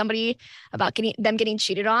interviewed somebody about them getting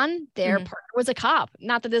cheated on, their partner was a cop.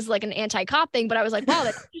 Not that this is like an anti-cop thing, but I was like, wow,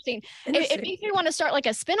 that's interesting. It makes me want to start like a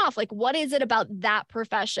spinoff. Like, what is it about that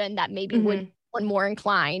profession that maybe would one more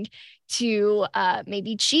inclined to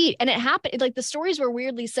maybe cheat? And it happened, like the stories were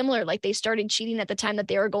weirdly similar. Like they started cheating at the time that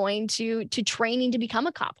they were going to training to become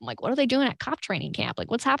a cop. I'm like, what are they doing at cop training camp? Like,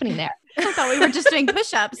 what's happening there? I thought we were just doing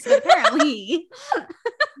push-ups, but apparently.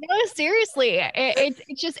 No, seriously,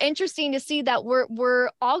 it's just interesting to see that we're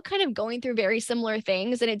all kind of going through very similar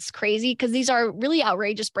things. And it's crazy because these are really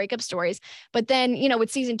outrageous breakup stories. But then, you know,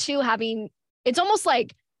 with season 2 it's almost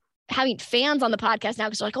like having fans on the podcast now,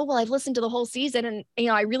 because they're like, oh, well, I've listened to the whole season and, you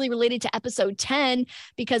know, I really related to episode 10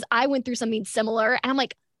 because I went through something similar. And I'm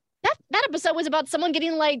like, that episode was about someone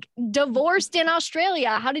getting like divorced in Australia.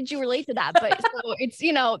 How did you relate to that? But so it's,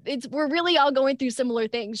 you know, we're really all going through similar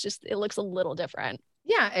things. Just it looks a little different.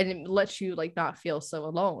 Yeah. And it lets you like not feel so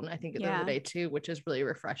alone, I think, at the end of the day too, which is really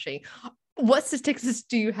refreshing. What statistics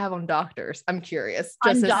do you have on doctors? I'm curious.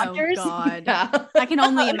 On doctors? Oh God. Yeah. I can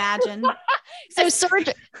only imagine. So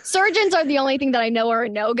surgeons are the only thing that I know are a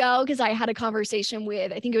no-go, because I had a conversation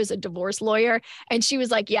with, I think it was a divorce lawyer, and she was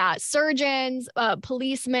like, yeah, surgeons,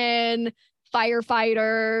 policemen,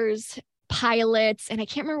 firefighters, pilots, and I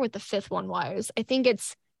can't remember what the 5th one was. I think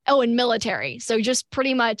it's, and military. So just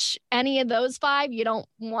pretty much any of those 5, you don't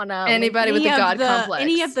want to. Anybody with the God complex.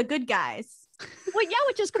 Any of the good guys. Well, yeah,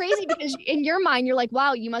 which is crazy because in your mind, you're like,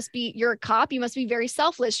 wow, you're a cop. You must be very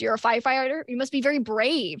selfless. You're a firefighter. You must be very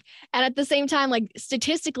brave. And at the same time, like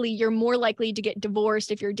statistically, you're more likely to get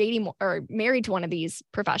divorced if you're dating or married to one of these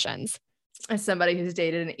professions. As somebody who's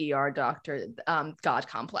dated an ER doctor, God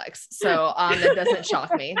complex. So that doesn't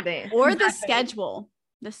shock me. Or the schedule.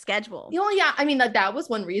 the schedule. Yeah. I mean, that was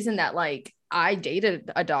one reason that like I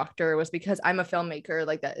dated a doctor, was because I'm a filmmaker.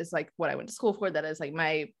 Like that is like what I went to school for. That is like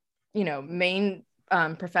my, main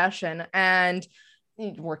profession. And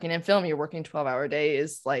working in film, you're working 12-hour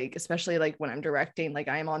days, like especially like when I'm directing, like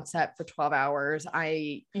I am on set for 12 hours.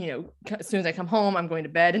 I as soon as I come home, I'm going to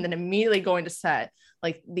bed and then immediately going to set.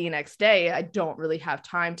 Like the next day, I don't really have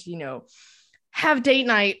time to have date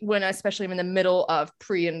night when, especially I'm in the middle of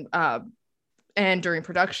pre and during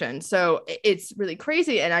production. So it's really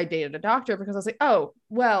crazy. And I dated a doctor because I was like, oh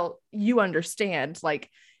well, you understand like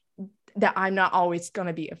that I'm not always going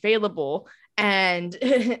to be available. And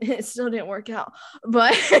it still didn't work out.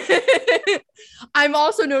 But I'm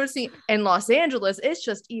also noticing in Los Angeles, it's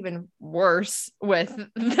just even worse with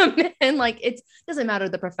the men. Like it doesn't matter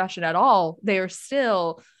the profession at all. They are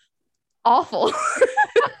still awful.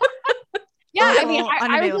 Yeah, I mean,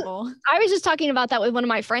 unavailable. I was just talking about that with one of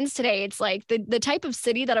my friends today. It's like the type of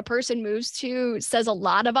city that a person moves to says a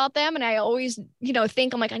lot about them. And I always,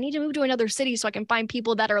 think I'm like, I need to move to another city so I can find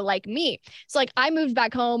people that are like me. So like I moved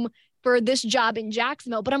back home for this job in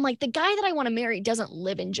Jacksonville, but I'm like, the guy that I want to marry doesn't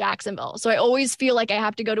live in Jacksonville. So I always feel like I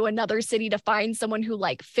have to go to another city to find someone who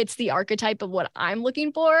like fits the archetype of what I'm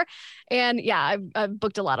looking for. And yeah, I've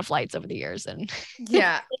booked a lot of flights over the years and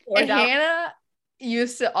yeah. And Hannah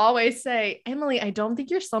used to always say, Emily, I don't think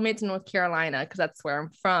your soulmate's in North Carolina because that's where I'm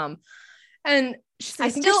from. And I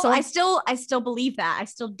still believe that. I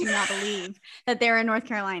still do not believe that they're in North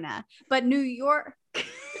Carolina, but New York,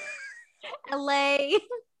 LA,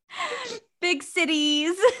 big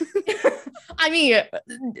cities. I mean,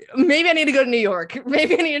 maybe I need to go to New York.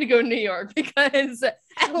 Because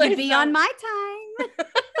LA's be on my time.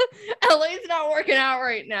 LA's not working out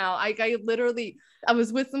right now. I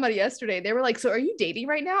was with somebody yesterday. They were like, so are you dating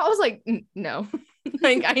right now? I was like, no.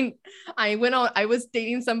 Like I was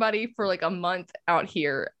dating somebody for like a month out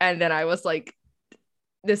here. And then I was like,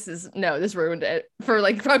 this ruined it for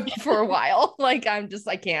a while. Like, I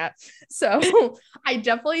can't. So I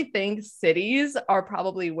definitely think cities are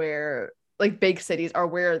probably where, like big cities are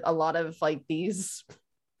where a lot of like these,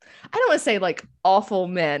 I don't want to say like awful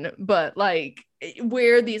men, but like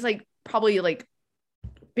where these like probably like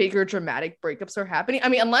bigger dramatic breakups are happening. I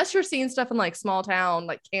mean, unless you're seeing stuff in like small town,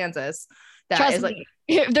 like Kansas, Trust me,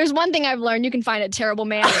 if there's one thing I've learned, you can find a terrible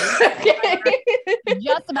man just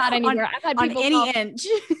about anywhere. I've had people on any inch.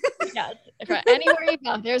 Yeah, anywhere you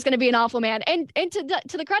go, there's going to be an awful man. And to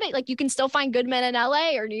the credit, like you can still find good men in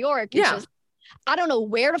LA or New York. It's just, I don't know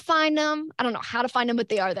where to find them. I don't know how to find them, but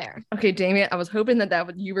they are there. Okay, Damien, I was hoping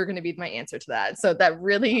that you were going to be my answer to that. So that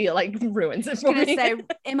really like ruins it for me. Say,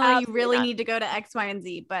 Emily, you really need to go to X, Y, and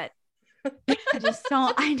Z, but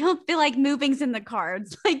I don't feel like moving's in the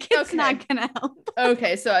cards. Like it's not going to help.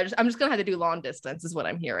 Okay, so I'm just going to have to do long distance is what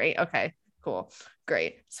I'm hearing. Okay, cool.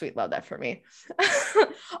 Great. Sweet. Love that for me.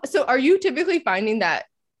 So are you typically finding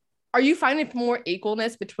more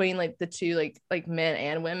equalness between like the two, like men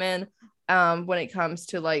and women? When it comes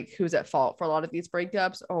to like who's at fault for a lot of these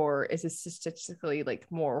breakups, or is it statistically like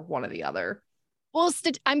more one or the other? Well,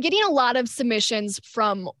 I'm getting a lot of submissions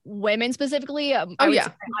from women specifically.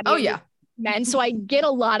 Men. So I get a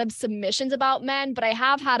lot of submissions about men, but I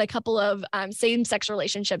have had a couple of same-sex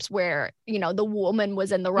relationships where, the woman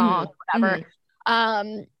was in the wrong, whatever.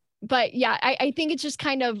 But yeah, I think it's just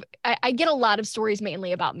kind of, I get a lot of stories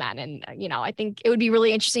mainly about men. And, I think it would be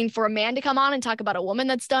really interesting for a man to come on and talk about a woman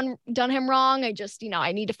that's done him wrong. I just,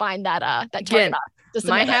 I need to find that target.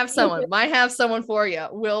 Might have someone for you.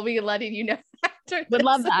 We'll be letting you know. Would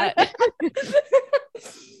love that.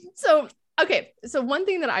 So, okay. So one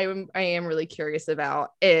thing that I am really curious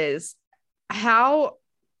about is how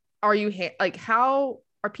are you, how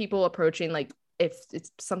are people approaching, like, if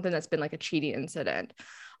it's something that's been like a cheating incident?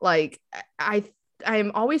 Like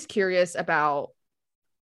I'm always curious about,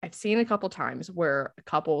 I've seen a couple times where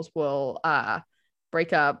couples will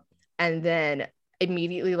break up and then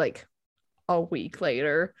immediately like a week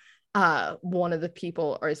later, one of the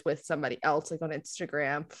people is with somebody else like on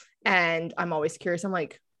Instagram. And I'm always curious. I'm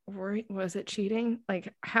like, was it cheating?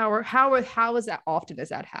 Like how is that, often is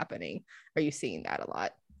that happening? Are you seeing that a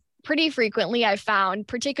lot? Pretty frequently, I've found,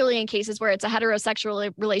 particularly in cases where it's a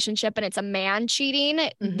heterosexual relationship and it's a man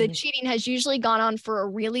cheating, the cheating has usually gone on for a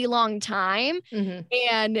really long time.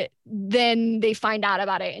 And then they find out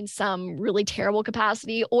about it in some really terrible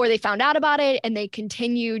capacity, or they found out about it and they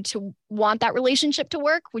continue to want that relationship to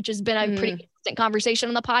work, which has been a pretty consistent conversation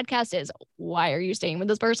on the podcast is, why are you staying with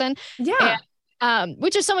this person? Yeah.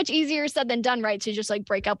 Which is so much easier said than done, right? To just like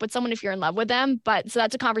break up with someone if you're in love with them. But so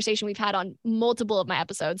that's a conversation we've had on multiple of my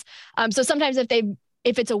episodes. So sometimes if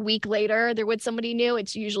it's a week later, they're with somebody new,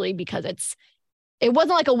 it's usually because it's it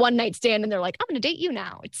wasn't like a one night stand and they're like, I'm going to date you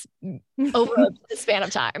now. It's over a span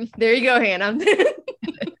of time. There you go, Hannah.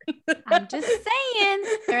 I'm just saying,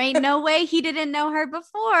 there ain't no way he didn't know her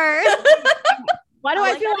before. Why do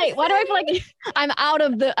I feel like I'm out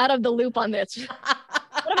of the loop on this?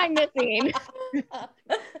 What am I missing?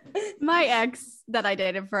 My ex that I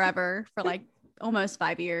dated forever for like almost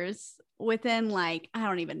 5 years, within like, I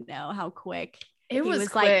don't even know how quick. It was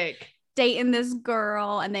quick. Like dating this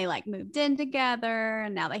girl, and they like moved in together,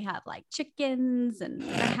 and now they have like chickens and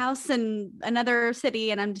a house in another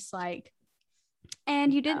city. And I'm just like,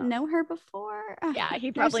 and you didn't know her before? Yeah,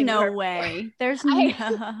 he probably There's knew no her way. There's no way.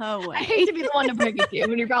 I hate to be the one to break it to you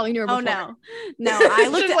when you probably knew her before. Oh no. I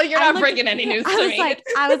looked like you're not breaking any news to me.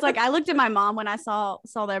 I looked at my mom when I saw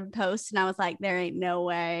their post, and I was like, there ain't no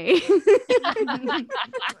way.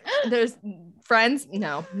 There's friends.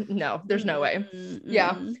 No, there's no way.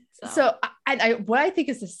 Yeah. So I what I think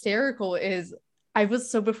is hysterical is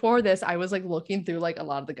before this, I was like looking through like a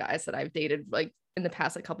lot of the guys that I've dated like in the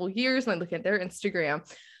past like couple of years, and I look at their Instagram,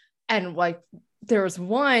 and like there was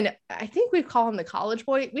one, I think we call him the college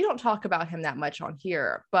boy. We don't talk about him that much on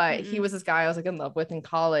here, but he was this guy I was like in love with in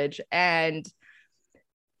college, and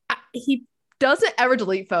he doesn't ever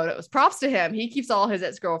delete photos. Props to him. He keeps all his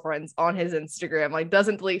ex-girlfriends on his Instagram, like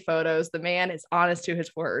doesn't delete photos. The man is honest to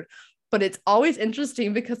his word. But it's always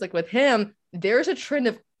interesting because like with him, there's a trend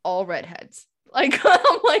of all redheads. Like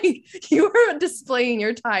I'm like, you are displaying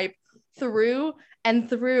your type through and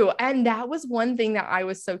through. And that was one thing that I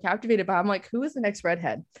was so captivated by. I'm like, who is the next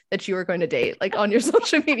redhead that you are going to date? Like on your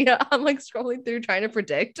social media, I'm like scrolling through trying to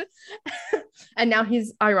predict. And now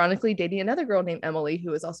he's ironically dating another girl named Emily,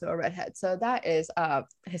 who is also a redhead. So that is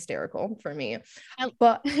hysterical for me.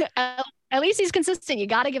 But at least he's consistent. You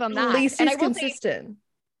got to give him that. At least he's consistent.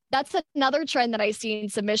 That's another trend that I see in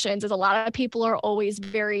submissions is a lot of people are always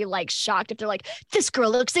very like shocked if they're like, this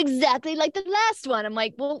girl looks exactly like the last one. I'm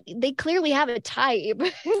like, well, they clearly have a type.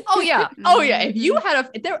 Oh yeah. If you had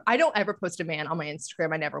I don't ever post a man on my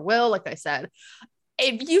Instagram. I never will. Like I said,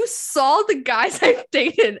 if you saw the guys I've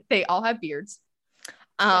dated, they all have beards.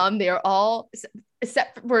 They are all,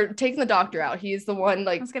 except we're taking the doctor out. He's the one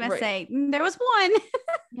like, I was going to say, there was one.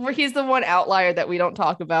 Where he's the one outlier that we don't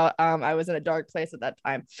talk about. I was in a dark place at that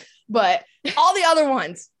time, but all the other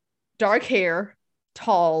ones, dark hair,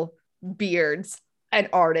 tall, beards, and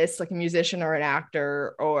artists, like a musician or an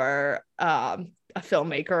actor or a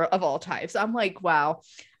filmmaker of all types. I'm like, wow,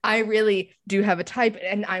 I really do have a type.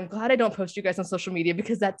 And I'm glad I don't post you guys on social media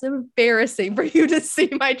because that's embarrassing for you to see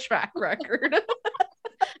my track record.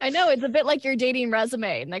 I know, it's a bit like your dating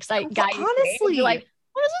resume. Next guy, honestly, you're like,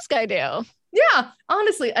 what does this guy do? Yeah,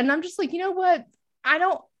 honestly. And I'm just like, you know what? I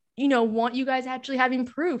don't, want you guys actually having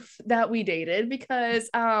proof that we dated because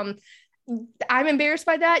I'm embarrassed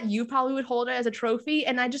by that. You probably would hold it as a trophy.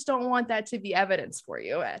 And I just don't want that to be evidence for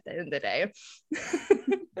you at the end of the day.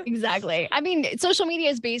 Exactly. I mean, social media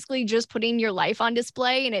is basically just putting your life on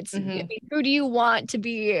display, and it's who do you want to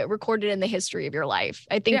be recorded in the history of your life?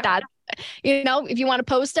 I think that, if you want to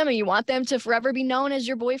post them and you want them to forever be known as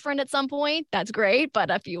your boyfriend at some point, that's great. But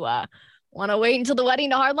if you want to wait until the wedding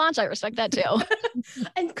to hard launch, I respect that too.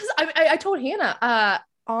 And because I told Hannah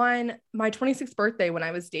on my 26th birthday when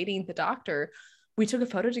I was dating the doctor, we took a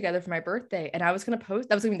photo together for my birthday, and I was going to post.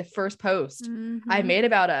 That was going to be the first post I made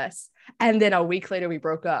about us. And then a week later we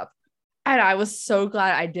broke up, and I was so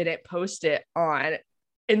glad I didn't post it on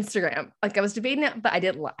Instagram. Like I was debating it, but I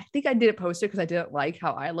think I didn't post it because I didn't like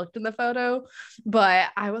how I looked in the photo. But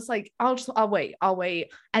I was like, I'll wait.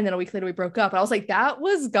 And then a week later we broke up. And I was like, that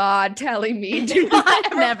was God telling me do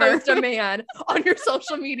not ever post a man on your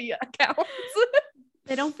social media accounts.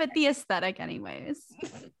 They don't fit the aesthetic anyways.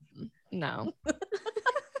 No.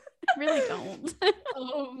 Really don't.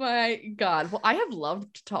 Oh my God. Well, I have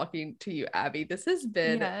loved talking to you, Abby. This has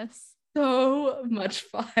been so much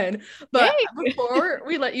fun. But before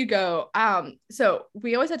we let you go, so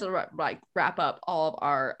we always have to wrap up all of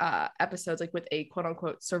our episodes like with a quote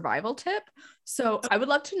unquote survival tip. So I would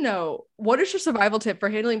love to know, what is your survival tip for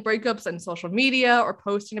handling breakups on social media or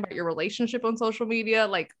posting about your relationship on social media?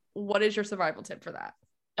 Like, what is your survival tip for that?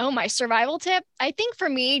 Oh, my survival tip. I think for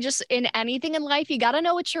me, just in anything in life, you got to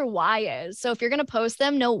know what your why is. So if you're going to post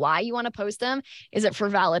them, know why you want to post them. Is it for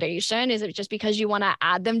validation? Is it just because you want to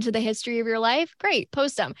add them to the history of your life? Great,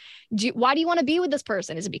 post them. Why do you want to be with this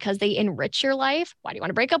person? Is it because they enrich your life? Why do you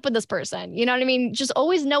want to break up with this person? You know what I mean? Just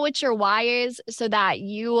always know what your why is so that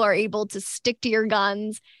you are able to stick to your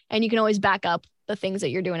guns and you can always back up the things that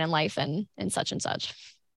you're doing in life and such and such.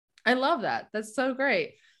 I love that. That's so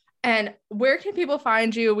great. And where can people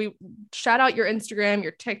find you? We shout out your Instagram,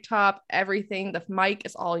 your TikTok, everything. The mic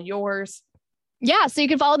is all yours. Yeah, so you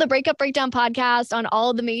can follow the Breakup Breakdown podcast on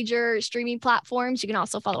all the major streaming platforms. You can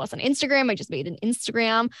also follow us on Instagram. I just made an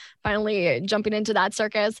Instagram, finally jumping into that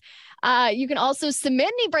circus. You can also submit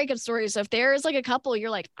any breakup stories. So if there's like a couple, you're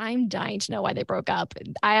like, I'm dying to know why they broke up.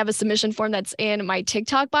 I have a submission form that's in my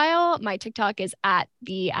TikTok bio. My TikTok is at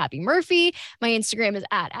the Abby Murphy. My Instagram is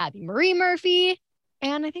at Abby Marie Murphy.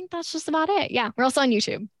 And I think that's just about it. Yeah, we're also on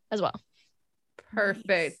YouTube as well.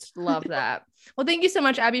 Perfect. Love that. Well, thank you so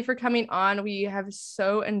much, Abby, for coming on. We have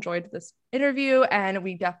so enjoyed this interview, and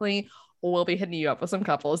we definitely will be hitting you up with some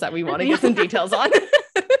couples that we want to get some details on.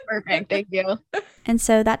 Perfect. Thank you. And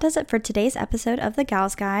so that does it for today's episode of The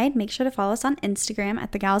Gals Guide. Make sure to follow us on Instagram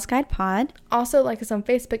at The Gals Guide Pod. Also, like us on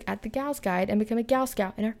Facebook at The Gals Guide and become a Gal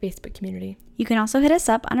Scout in our Facebook community. You can also hit us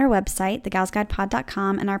up on our website,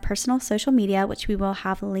 thegalsguidepod.com, and our personal social media, which we will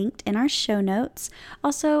have linked in our show notes.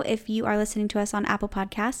 Also, if you are listening to us on Apple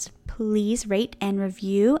Podcasts, please rate and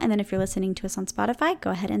review. And then if you're listening to us on Spotify,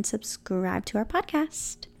 go ahead and subscribe to our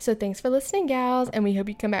podcast. So thanks for listening, gals, and we hope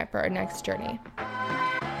you come back for our next journey.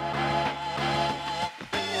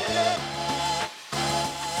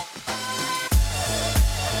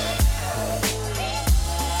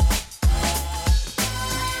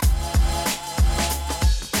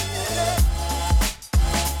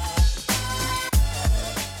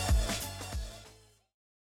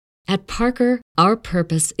 At Parker, our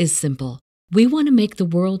purpose is simple. We want to make the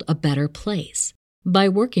world a better place by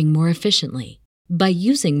working more efficiently, by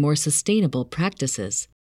using more sustainable practices,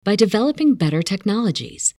 by developing better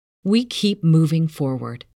technologies. We keep moving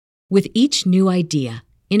forward. With each new idea,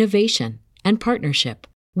 innovation, and partnership,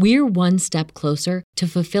 we're one step closer to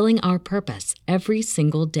fulfilling our purpose every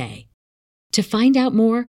single day. To find out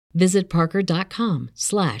more, visit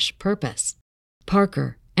parker.com/purpose.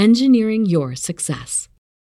 Parker, engineering your success.